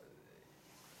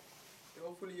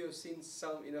hopefully you've seen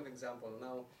enough example.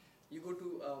 Now you go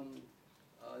to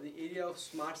the area of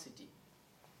smart city,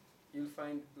 you'll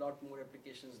find a lot more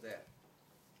applications there,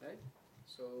 right?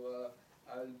 So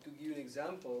to give you an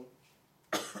example.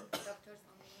 Doctors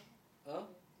online. Huh?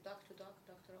 Doc to doc,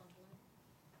 doctor online.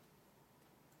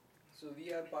 So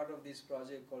we are part of this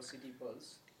project called City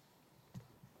Pulse.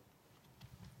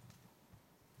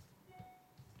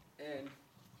 And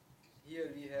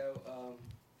here we have,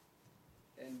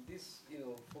 and this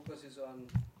focuses on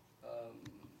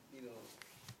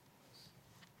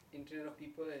Internet of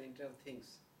People and Internet of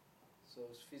Things. So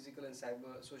it's physical and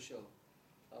cyber social,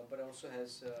 but also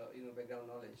has background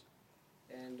knowledge.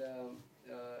 And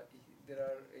there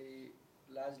are a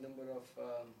large number of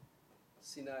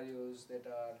scenarios that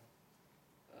are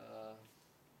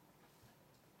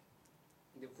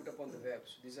they put up on the web.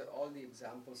 So these are all the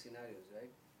example scenarios,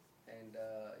 right? And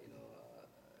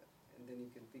and then you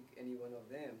can pick any one of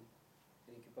them,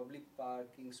 and you can public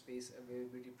parking space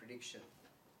availability prediction.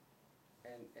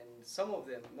 And some of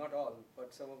them, not all,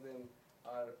 but some of them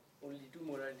are only two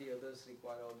modality, others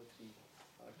require all the three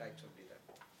types of data.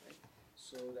 Right?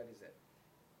 So that is that.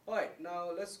 Alright,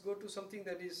 now let's go to something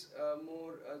that is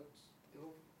more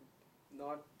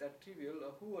not that trivial.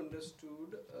 Who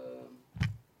understood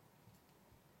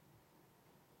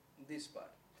this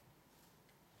part?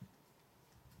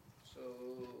 So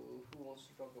who wants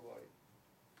to talk about it?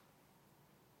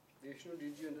 Vishnu,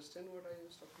 did you understand what I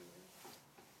was talking about?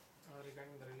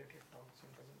 Regarding the related talks in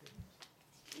presentations.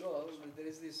 No, there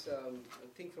is this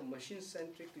thing from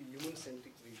machine-centric to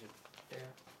human-centric vision. Yeah.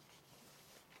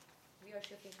 We are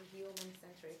shifting to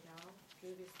human-centric now.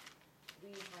 Previous, we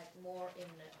had more in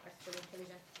artificial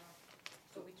intelligence part,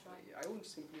 so we try. I won't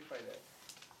simplify that.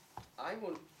 I'm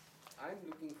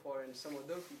looking for, and some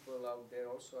other people out there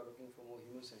also are looking for more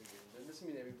human-centric vision. That doesn't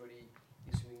mean everybody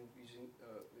is going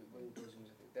to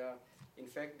human-centric. In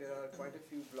fact, there are quite a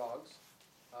few blogs,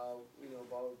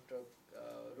 about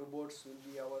robots will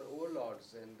be our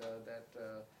overlords, and that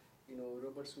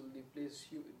robots will replace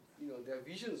there are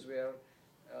visions where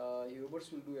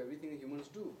robots will do everything humans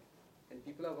do, and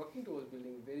people are working towards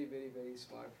building very, very, very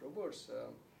smart robots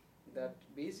that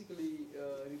basically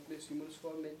replace humans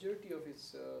for majority of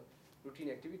its routine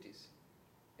activities,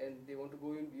 and they want to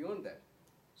go even beyond that.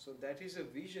 So that is a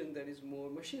vision that is more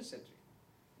machine-centric.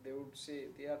 They would say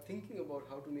they are thinking about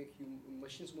how to make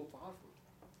machines more powerful.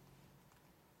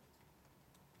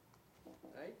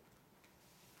 Right?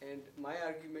 And my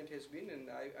argument has been, and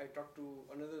I talked to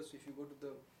another, so if you go to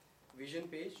the vision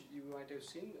page, you might have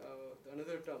seen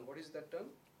another term. What is that term?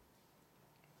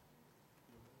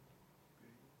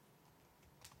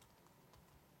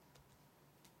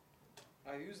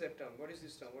 I use that term. What is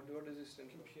this term? What does this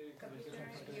stand for? Computer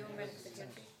human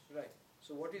security. Right.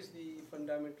 So what is the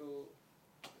fundamental,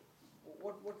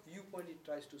 what viewpoint it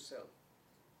tries to sell?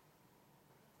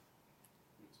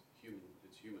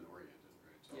 It's human oriented,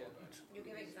 right? It's all Yeah. about You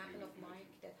give human example of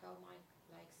communication. Mike, that how Mike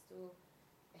likes to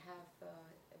have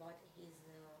about his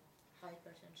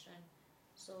hypertension.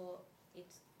 So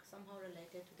it's somehow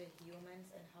related to the humans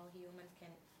and how humans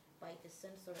can, by the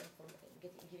sensor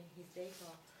giving his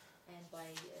data, and by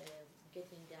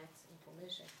getting that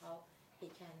information, how he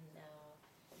can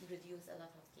reduce a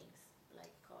lot of things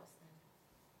like cost and.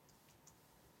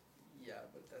 Yeah,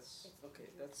 but that's okay.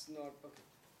 That's not okay.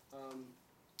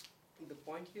 The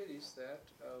point here is that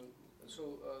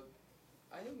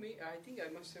I think I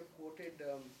must have quoted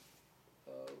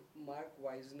Mark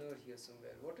Weisner here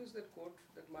somewhere. What is that quote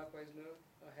that Mark Weisner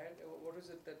had? What is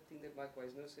it, that thing that Mark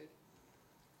Weisner said?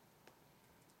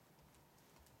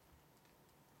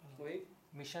 Mohit?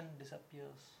 Mission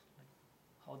disappears. Like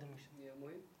how the mission. Yeah,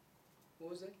 Mohit? What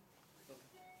was that?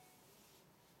 Okay.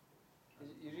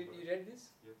 You read this?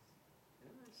 Yes.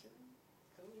 Yeah, I said,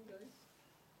 come on guys.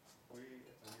 We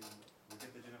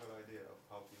get the general idea of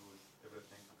how to use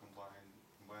everything to combine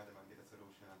them and get a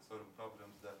solution and solve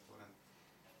problems that weren't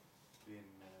been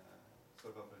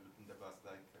solvable in the past,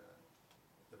 like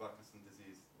the Parkinson's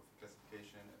disease of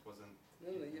classification. It wasn't. No,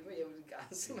 you may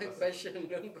answer my question.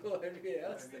 Don't go anywhere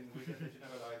else. I mean, we get the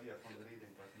general idea from the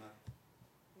reading, but not.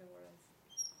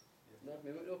 Memorize. Yeah. Not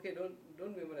okay,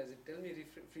 don't memorize it. Tell me,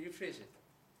 rephrase it.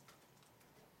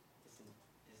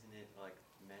 Isn't it like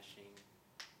meshing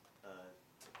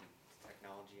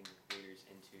technology and computers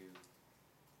into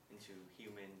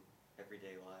human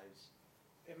everyday lives?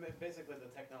 Basically,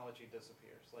 the technology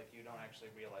disappears. Like, you don't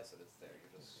actually realize that it's there.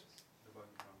 You're just. The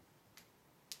background.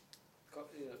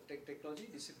 Technology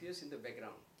disappears in the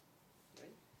background,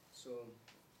 right? So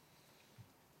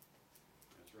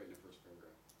That's right in the first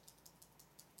paragraph.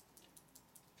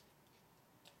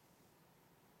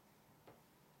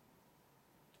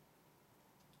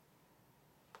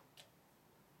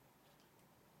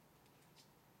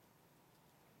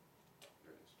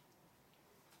 There it is.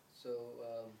 so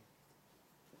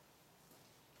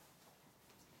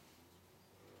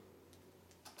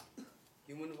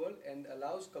human world and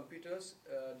allows computers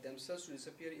themselves to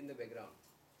disappear in the background.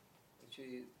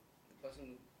 Actually, the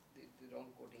person the wrong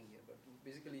quoting here, but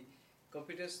basically,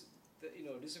 computers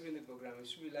disappear in the program. It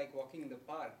should be like walking in the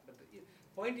park. But the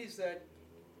point is that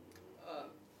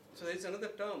so there is another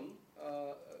term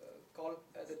called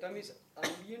the term is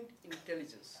ambient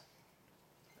intelligence.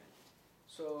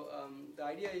 So the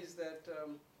idea is that,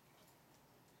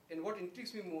 and what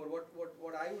intrigues me more,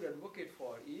 what I would advocate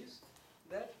for is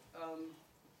that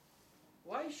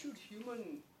why should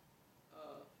human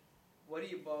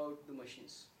worry about the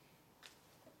machines?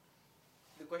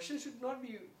 The question should not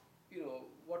be,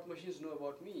 what machines know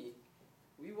about me.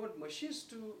 We want machines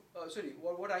to,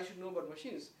 what I should know about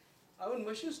machines. I want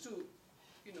machines to,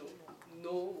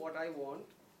 know what I want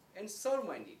and serve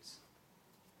my needs.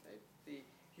 Right? The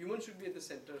human should be at the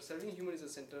center. Serving human is the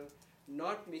center,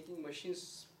 not making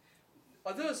machines.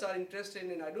 Others are interested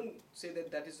in, and I don't say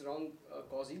that that is wrong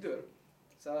cause either.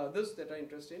 So others that are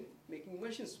interested in making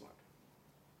machines smart.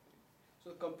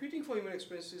 So computing for human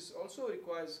experiences also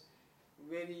requires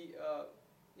very,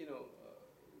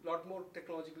 lot more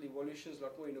technological evolutions,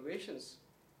 lot more innovations.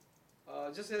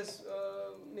 Just as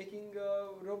making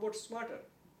robots smarter,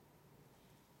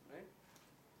 right?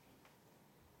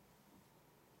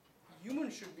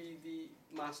 humans should be the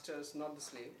masters, not the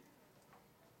slave,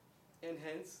 and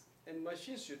hence, and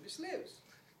machines should be slaves.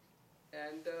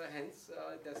 And hence,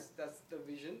 that's the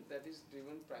vision that is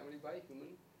driven primarily by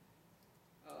human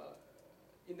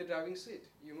in the driving seat,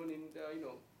 human in the,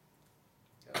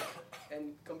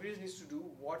 and computers needs to do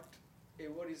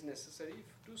whatever is necessary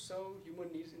to serve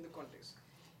human needs in the context.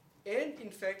 And in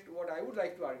fact, what I would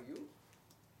like to argue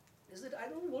is that I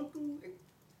don't want to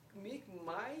make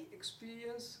my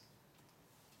experience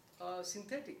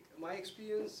synthetic. My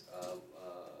experience,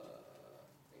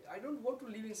 I don't want to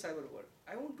live in cyber world.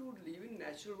 I want to live in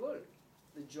natural world.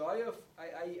 The joy of,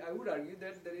 I would argue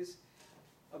that there is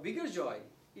a bigger joy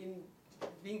in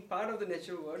being part of the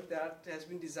natural world that has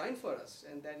been designed for us,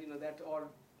 and that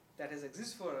that has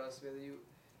existed for us. Whether you,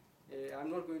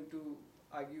 I'm not going to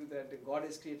argue that God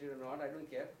is created or not. I don't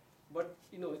care. But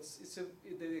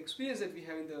the experience that we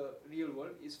have in the real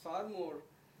world is far more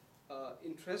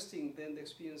interesting than the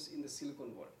experience in the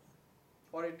silicon world.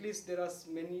 Or at least there are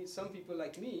some people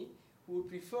like me who would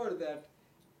prefer that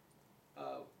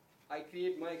I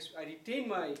retain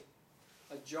my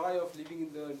joy of living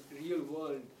in the real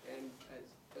world and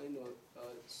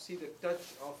see the touch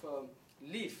of a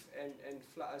leaf and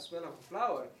smell of a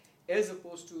flower, as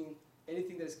opposed to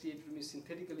anything that is created to me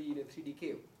synthetically in a 3D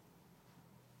cave.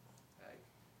 Right?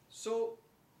 So,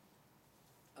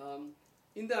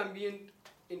 in the ambient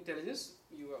intelligence,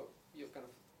 you have kind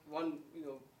of one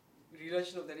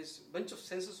relation of, there is a bunch of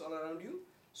sensors all around you.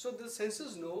 So the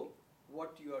sensors know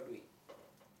what you are doing.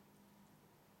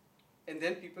 And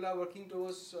then people are working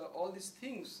towards all these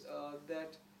things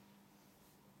that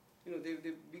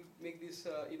they make this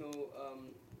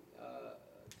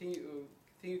thing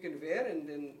you can wear, and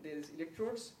then there is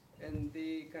electrodes, and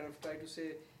they kind of try to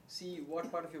see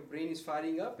what part of your brain is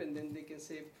firing up, and then they can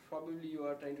say probably you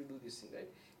are trying to do this thing, right?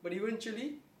 But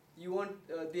eventually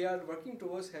they are working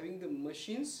towards having the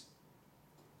machines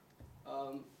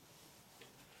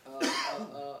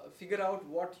figure out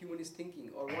what human is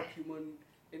thinking, or what human.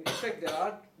 In fact,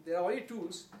 there are already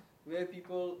tools where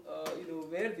people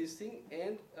wear this thing,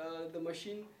 and the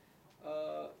machine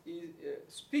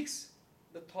speaks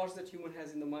the thoughts that human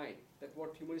has in the mind, that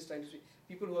what human is trying to say.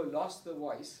 People who have lost the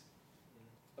voice,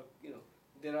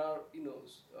 there are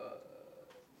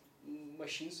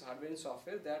machines, hardware and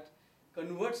software, that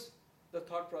converts the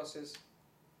thought process,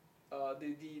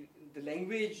 the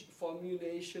language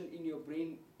formulation in your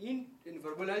brain and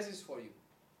verbalizes for you,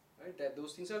 right? That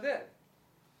those things are there.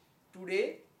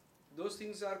 Today, those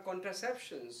things are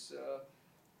contraceptions,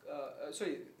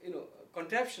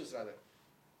 contraptions rather,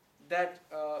 that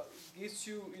gives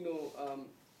you,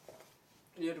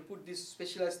 you have to put this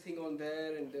specialized thing on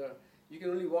there, and you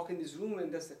can only walk in this room,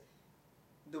 and that's it.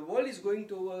 The world is going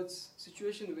towards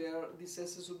situation where these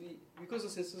sensors will be, because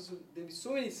of sensors, there will be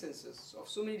so many sensors of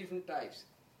so many different types,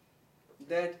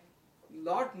 that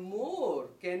lot more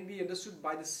can be understood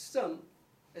by the system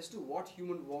as to what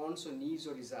human wants or needs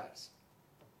or desires.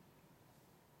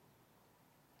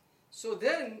 So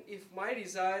then, if my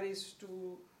desire is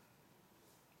to,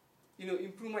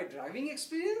 improve my driving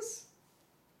experience,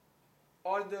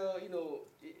 or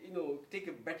take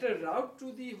a better route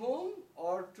to the home,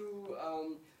 or to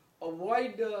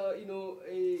avoid a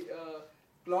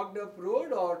clogged up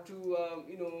road, or to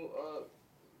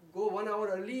go 1 hour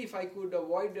early if I could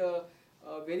avoid a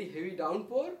very heavy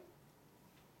downpour,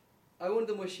 I want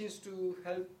the machines to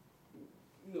help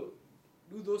do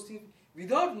those things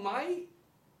without my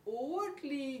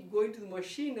overtly going to the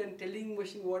machine and telling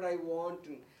machine what I want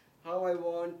and how I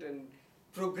want, and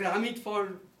program it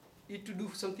for it to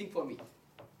do something for me.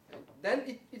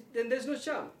 Then then there's no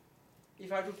charm.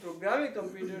 If I have to program a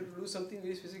computer to do something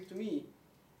very specific to me,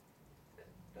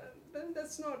 then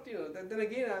that's not, then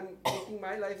again I'm making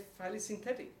my life fairly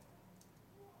synthetic.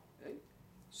 Right?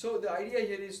 So the idea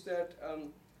here is that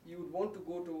you would want to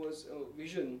go towards a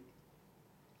vision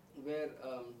where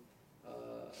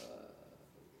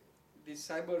the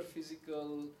cyber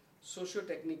physical,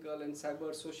 socio-technical, and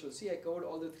cyber social. See, I covered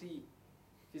all the three: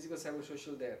 physical, cyber,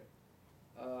 social there,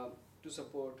 to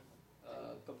support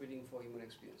computing for human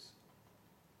experience.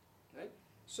 Right?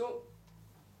 So,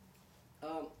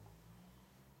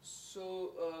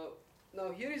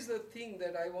 now here is the thing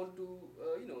that I want to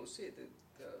say, that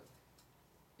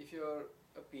if you are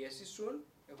a PhD student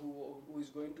who is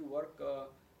going to work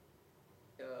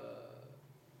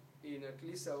in at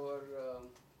least our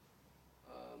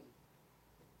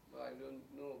I don't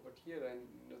know, but here and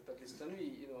at least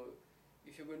Tanvi,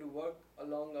 if you're going to work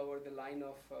along the line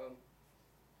of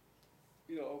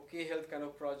OK Health kind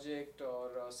of project,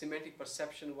 or semantic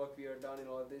perception work we have done, and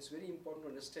all this, very important to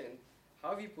understand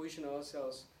how we position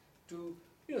ourselves to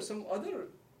some other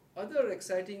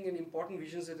exciting and important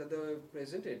visions that other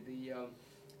presented. The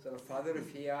sort of father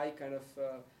of AI kind of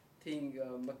thing,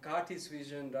 McCarthy's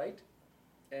vision, right?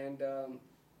 And there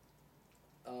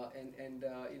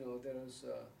was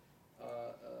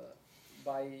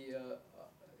by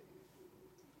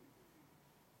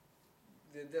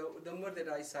the number that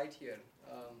I cite here.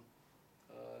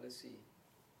 Let's see.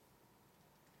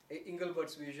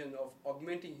 Engelbert's vision of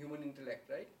augmenting human intellect,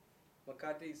 right?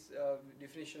 McCarthy's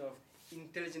definition of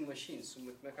intelligent machines. So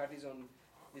McCarthy's on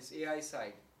this AI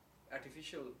side,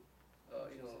 artificial,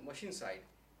 machine side,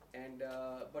 and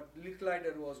but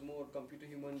Licklider was more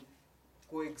computer-human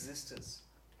coexistence.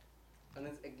 And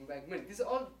augment. These are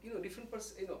all different.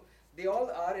 They all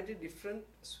are at a different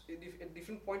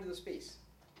point of the space.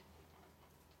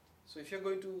 So if you're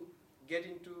going to get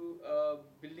into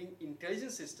building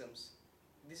intelligent systems,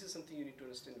 this is something you need to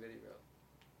understand very well,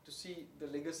 to see the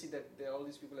legacy that all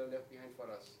these people have left behind for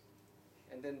us,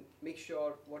 and then make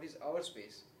sure what is our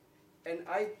space. And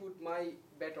I put my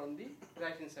bet on the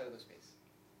right-hand side of the space.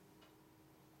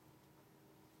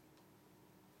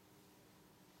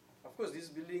 Of course, this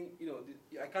building,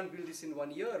 I can't build this in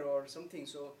 1 year or something,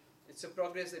 so it's a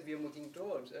progress that we are working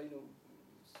towards,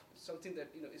 something that,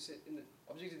 is an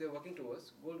objective they're working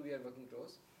towards, goal we are working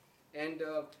towards. And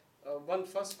one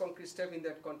first concrete step in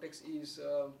that context is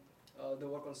the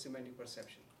work on semantic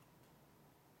perception.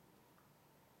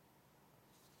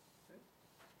 Okay.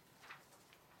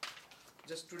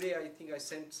 Just today, I think I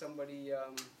sent somebody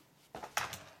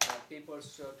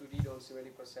papers to read on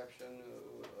semantic perception.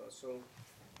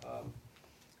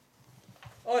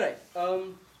 All right.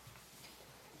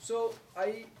 So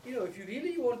if you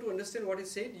really want to understand what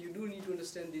is said, you do need to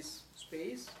understand this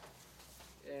space.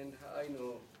 And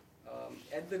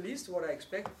at the least, what I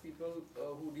expect people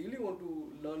who really want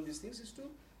to learn these things is to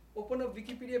open a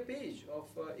Wikipedia page of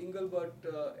Engelbert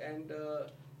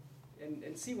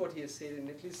and see what he has said, and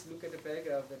at least look at a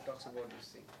paragraph that talks about this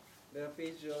thing. There are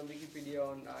pages on Wikipedia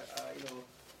on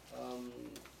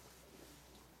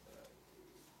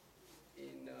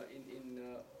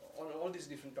on all these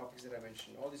different topics that I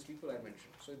mentioned, all these people I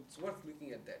mentioned. So it's worth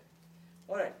looking at that.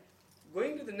 All right.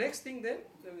 Going to the next thing then,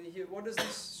 here, what does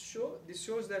this show? This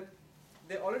shows that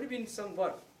there already been some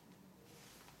work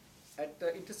at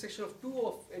the intersection of two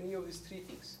of any of these three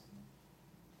things.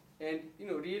 And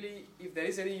really, if there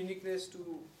is any uniqueness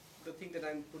to the thing that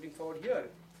I'm putting forward here,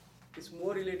 it's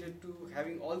more related to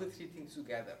having all the three things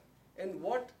together. And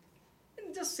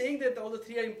just saying that all the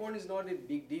three are important is not a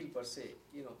big deal per se.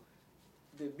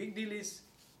 The big deal is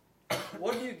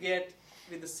what do you get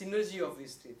with the synergy of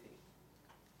these three things?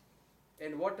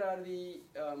 And what are the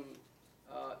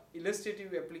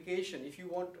illustrative application? If you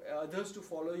want others to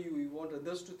follow you, you want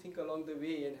others to think along the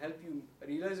way and help you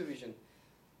realize a vision,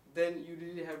 then you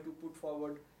really have to put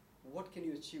forward what can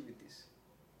you achieve with this.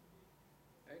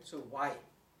 Right? So why?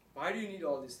 Why do you need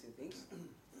all these three things?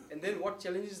 And then what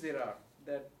challenges there are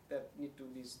that need to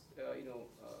be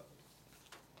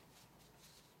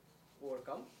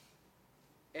overcome?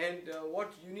 And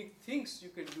what unique things you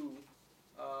can do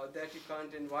that you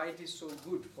can't, and why it is so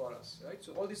good for us, right?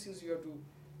 So all these things you have to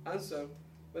answer,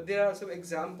 but there are some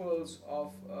examples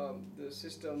of the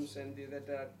systems that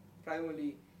are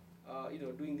primarily,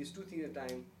 doing these two things at a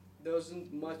time. There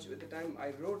wasn't much at the time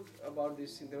I wrote about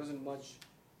this thing. There wasn't much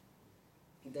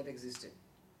that existed,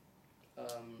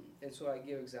 and so I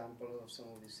gave example of some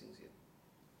of these things here.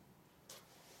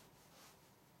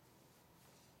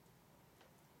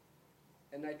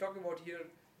 And I talk about here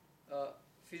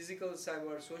physical,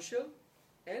 cyber, social,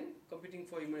 and computing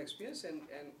for human experience, and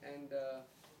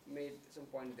made some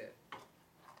point there.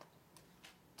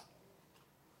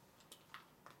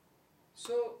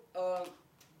 So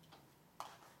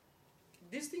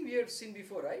this thing we have seen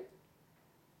before, right?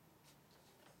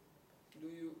 Do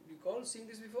you recall seeing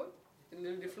this before in a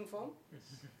little different form?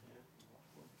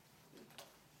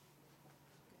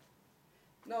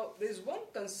 Now, there is one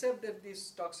concept that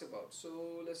this talks about.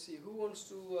 So let's see, who wants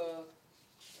to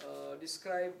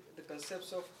describe the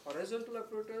concepts of horizontal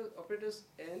operators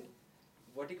and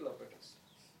vertical operators?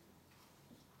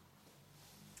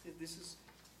 This is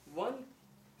one,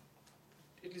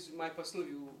 it is my personal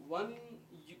view, one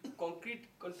concrete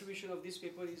contribution of this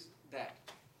paper is that.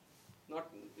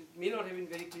 It may not have been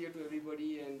very clear to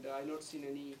everybody, and I have not seen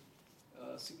any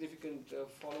significant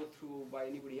follow through by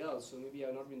anybody else, so maybe I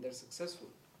have not been that successful.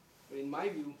 But in my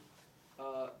view,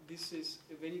 this is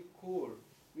a very core.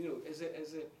 As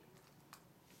a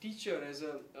teacher, as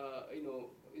a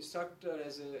instructor,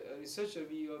 as a researcher,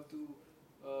 we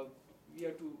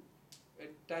have to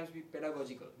at times be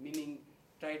pedagogical, meaning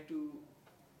try to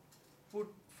put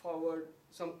forward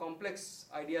some complex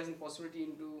ideas and possibility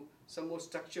into some more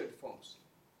structured forms.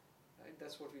 Right?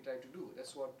 That's what we try to do.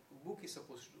 That's what book is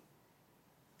supposed to do.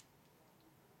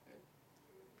 Right?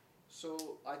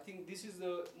 So I think this is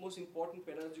the most important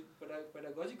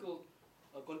pedagogical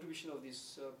contribution of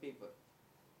this paper.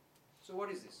 So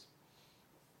what is this?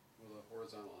 Well, the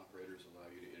horizontal operators allow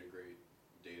you to integrate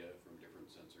data from different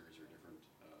sensors or different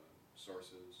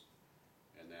sources,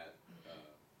 and that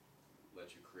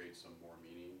lets you create some more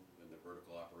meaning. Then the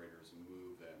vertical operators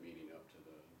move that meaning up to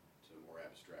more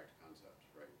abstract concepts,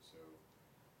 right? So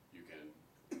you can,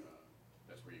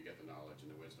 that's where you get the knowledge and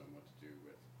the wisdom what to do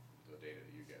with the data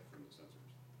that you get from the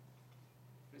sensors.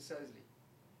 Precisely.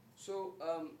 So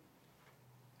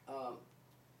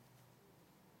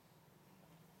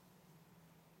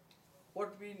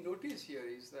what we notice here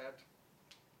is that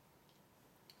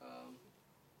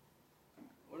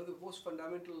one of the most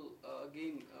fundamental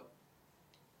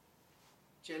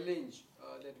challenge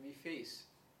that we face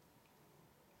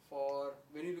for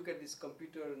when you look at this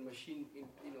computer and machine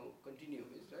continuum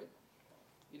is, right,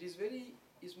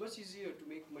 it's much easier to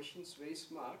make machines very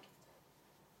smart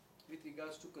with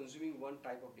regards to consuming one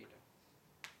type of data.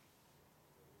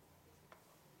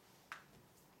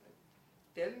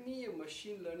 Tell me a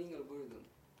machine learning algorithm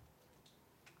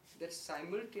that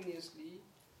simultaneously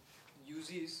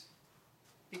uses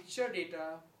picture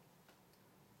data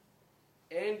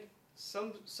and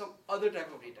some other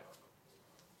type of data.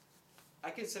 I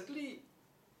can certainly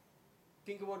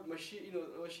think about machine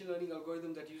learning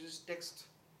algorithm that uses text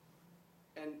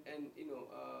and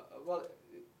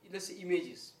let's say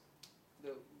images.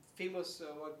 The famous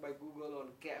work by Google on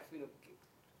cat. The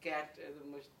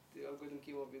algorithm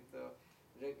came up with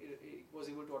it was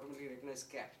able to automatically recognize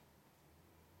cat.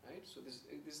 Right. So this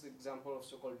is the example of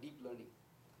so-called deep learning.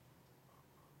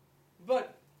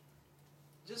 But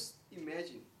just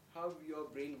imagine how your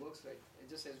brain works, right?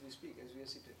 Just as we speak, as we are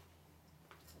seated.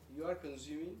 You are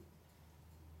consuming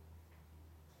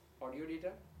audio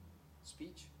data,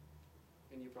 speech,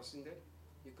 and you're processing that.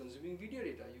 You're consuming video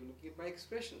data. You're looking at my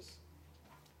expressions.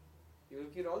 You're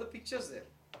looking at all the pictures there,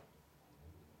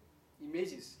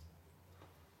 images.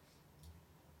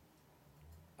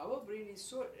 Our brain is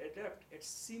so adept at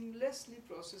seamlessly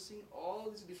processing all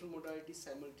these different modalities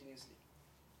simultaneously.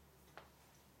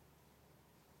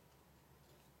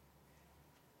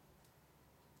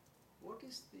 What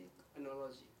is the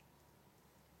analogy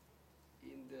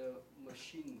in the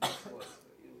machine world?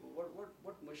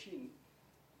 What machine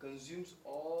consumes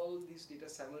all this data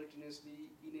simultaneously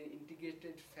in an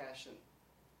integrated fashion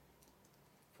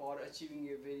for achieving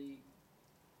a very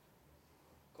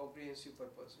comprehensive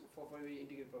purpose, for a very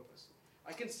integrated purpose?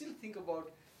 I can still think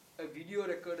about a video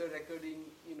recorder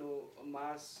recording, a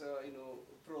Mars,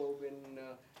 probe and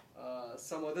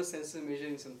some other sensor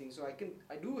measuring something. So I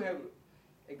do have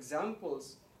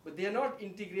examples, but they are not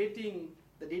integrating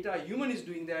the data. A human is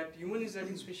doing that. Human is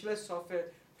writing specialized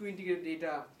software to integrate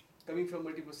data coming from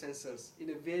multiple sensors in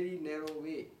a very narrow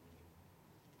way.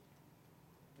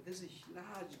 But there's a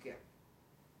large gap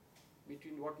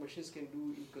between what machines can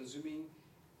do in consuming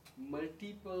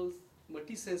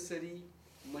multisensory,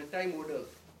 multimodal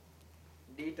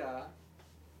data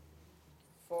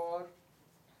for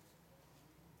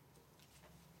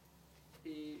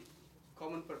a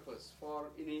common purpose,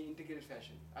 in an integrated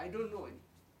fashion. I don't know any.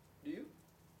 Do you?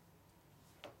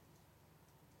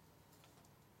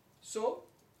 So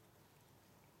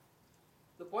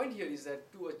the point here is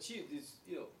that to achieve this,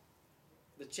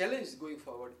 the challenge going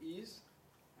forward is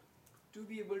to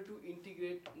be able to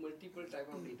integrate multiple type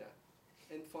of data.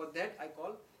 And for that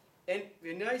and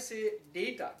when I say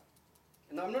data,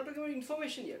 and I'm not talking about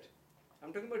information yet,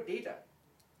 I'm talking about data,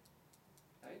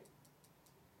 right?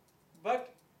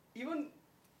 But even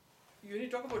when you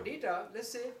talk about data, let's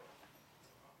say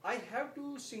I have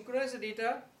to synchronize the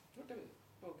data. Okay.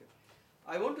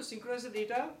 I want to synchronize the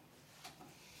data.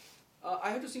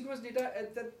 I have to synchronize data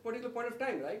at that particular point of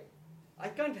time, right? I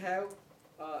can't have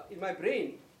in my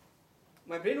brain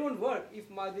won't work if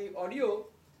the audio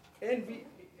and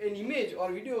an image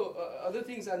or video, other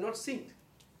things are not synced.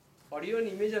 Audio and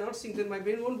image are not synced, then my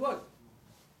brain won't work.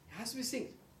 It has to be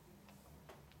synced.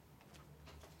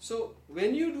 So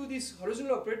when you do these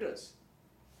horizontal operators,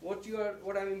 what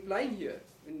I'm implying here,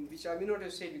 which I may not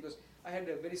have said because I had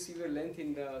a very severe length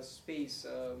in the space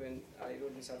when I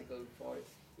wrote this article for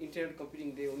internet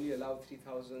computing. They only allow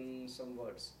 3,000 some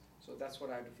words, so that's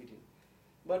what I had to fit in.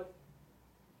 But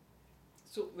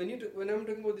so when I'm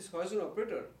talking about this horizontal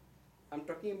operator, I'm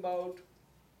talking about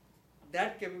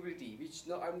that capability, which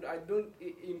I don't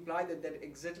imply that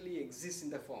exactly exists in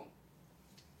the form.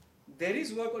 There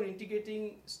is work on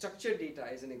integrating structured data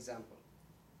as an example.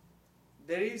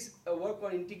 there is a work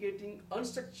on integrating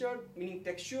unstructured, meaning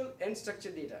textual and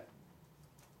structured data.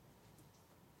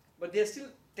 But they are still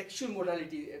textual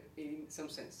modality in some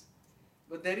sense.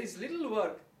 But there is little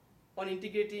work on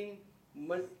integrating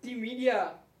multimedia,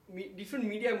 different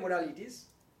media modalities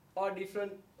or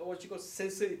different what you call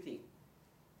sensory thing.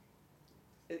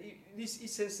 Each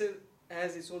sensor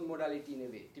has its own modality in a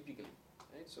way, typically.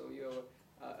 Right? So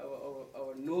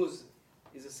our nose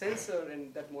is a sensor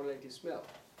and that modality is smell.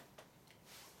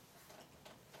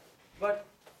 But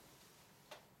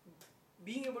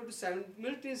being able to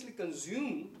simultaneously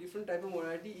consume different type of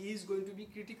modality is going to be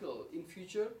critical in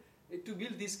future to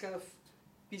build this kind of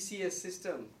PCS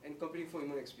system and computing for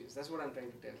human experience. That's what I'm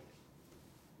trying to tell you.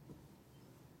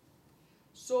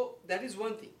 So that is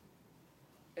one thing.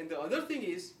 And the other thing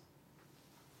is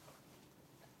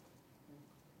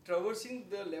traversing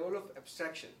the level of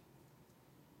abstraction.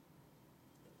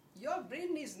 Your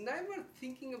brain is never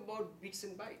thinking about bits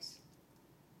and bytes.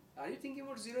 Are you thinking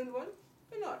about 0 and 1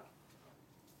 or not?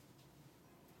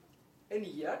 And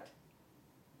yet,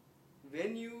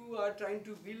 when you are trying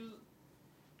to build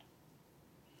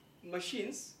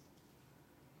machines,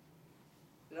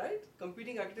 right,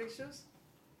 computing architectures,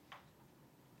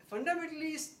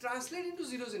 fundamentally is translated into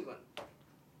zeros and 1.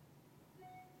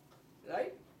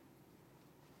 Right?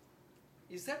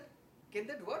 Can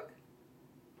that work?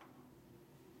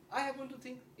 I happen to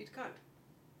think it can't.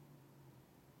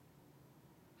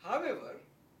 However,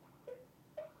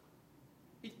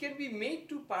 it can be made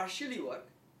to partially work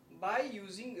by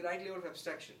using right level of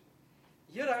abstraction.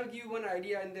 Here I'll give you one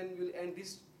idea and then we'll end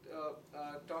this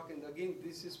talk, and again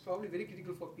this is probably very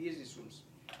critical for PhD students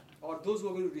or those who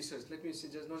are going to research. Let me say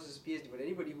just not just PhD but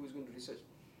anybody who is going to research.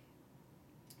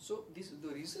 So the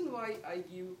reason why I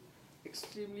give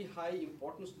extremely high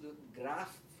importance to the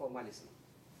graph formalism,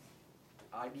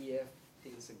 RDF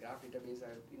things, a graph database,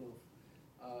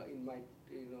 in my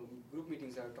group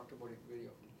meetings I have talked about it very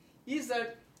often, is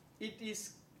that it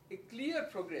is a clear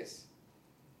progress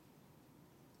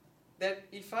that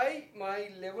if my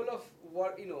level of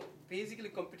what, basically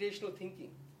computational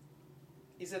thinking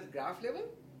is at graph level,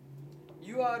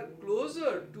 you are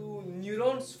closer to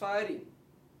neurons firing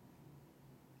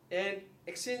and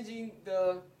exchanging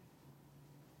the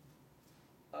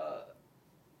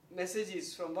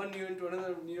messages from one neuron to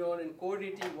another neuron and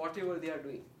coordinating whatever they are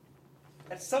doing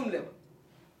at some level.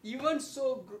 Even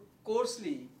so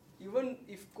coarsely, even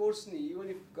if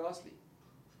grossly.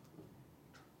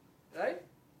 Right?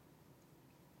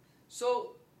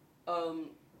 So,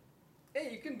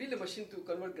 you can build a machine to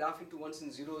convert graph into ones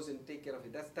and zeros and take care of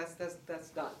it. That's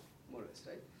done, more or less,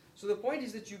 right? So the point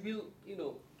is that you build,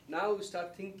 now you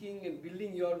start thinking and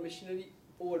building your machinery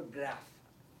over graph,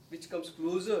 which comes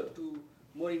closer to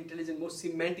more intelligent, more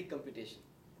semantic computation.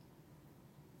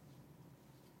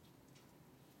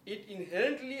 It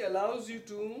inherently allows you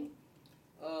to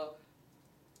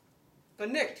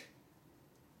connect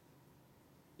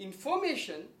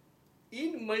information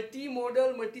in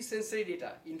multimodal, multisensory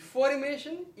data.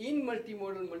 Information in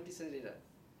multimodal, multisensory data.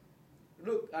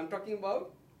 Look, I'm talking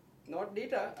about not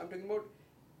data, I'm talking about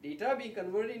data being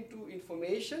converted into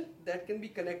information that can be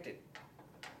connected.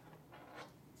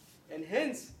 And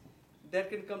hence, that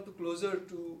can come to closer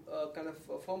to a kind of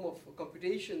a form of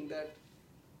computation that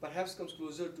perhaps comes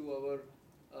closer to our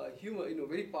human,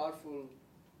 very powerful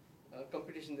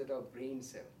computation that our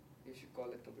brains have, if you call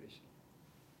it computation.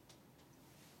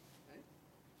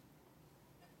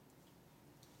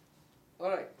 All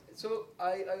right, so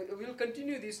I will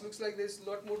continue this. Looks like there's a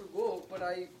lot more to go, but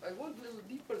I want a little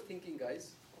deeper thinking,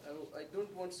 guys. I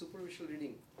don't want superficial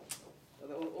reading.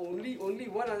 Only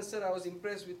one answer I was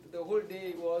impressed with the whole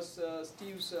day was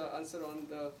Steve's answer on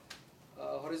the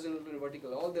horizontal and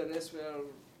vertical. All the rest were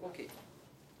okay.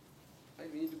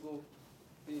 We need to go.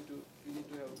 We need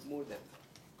to have more depth.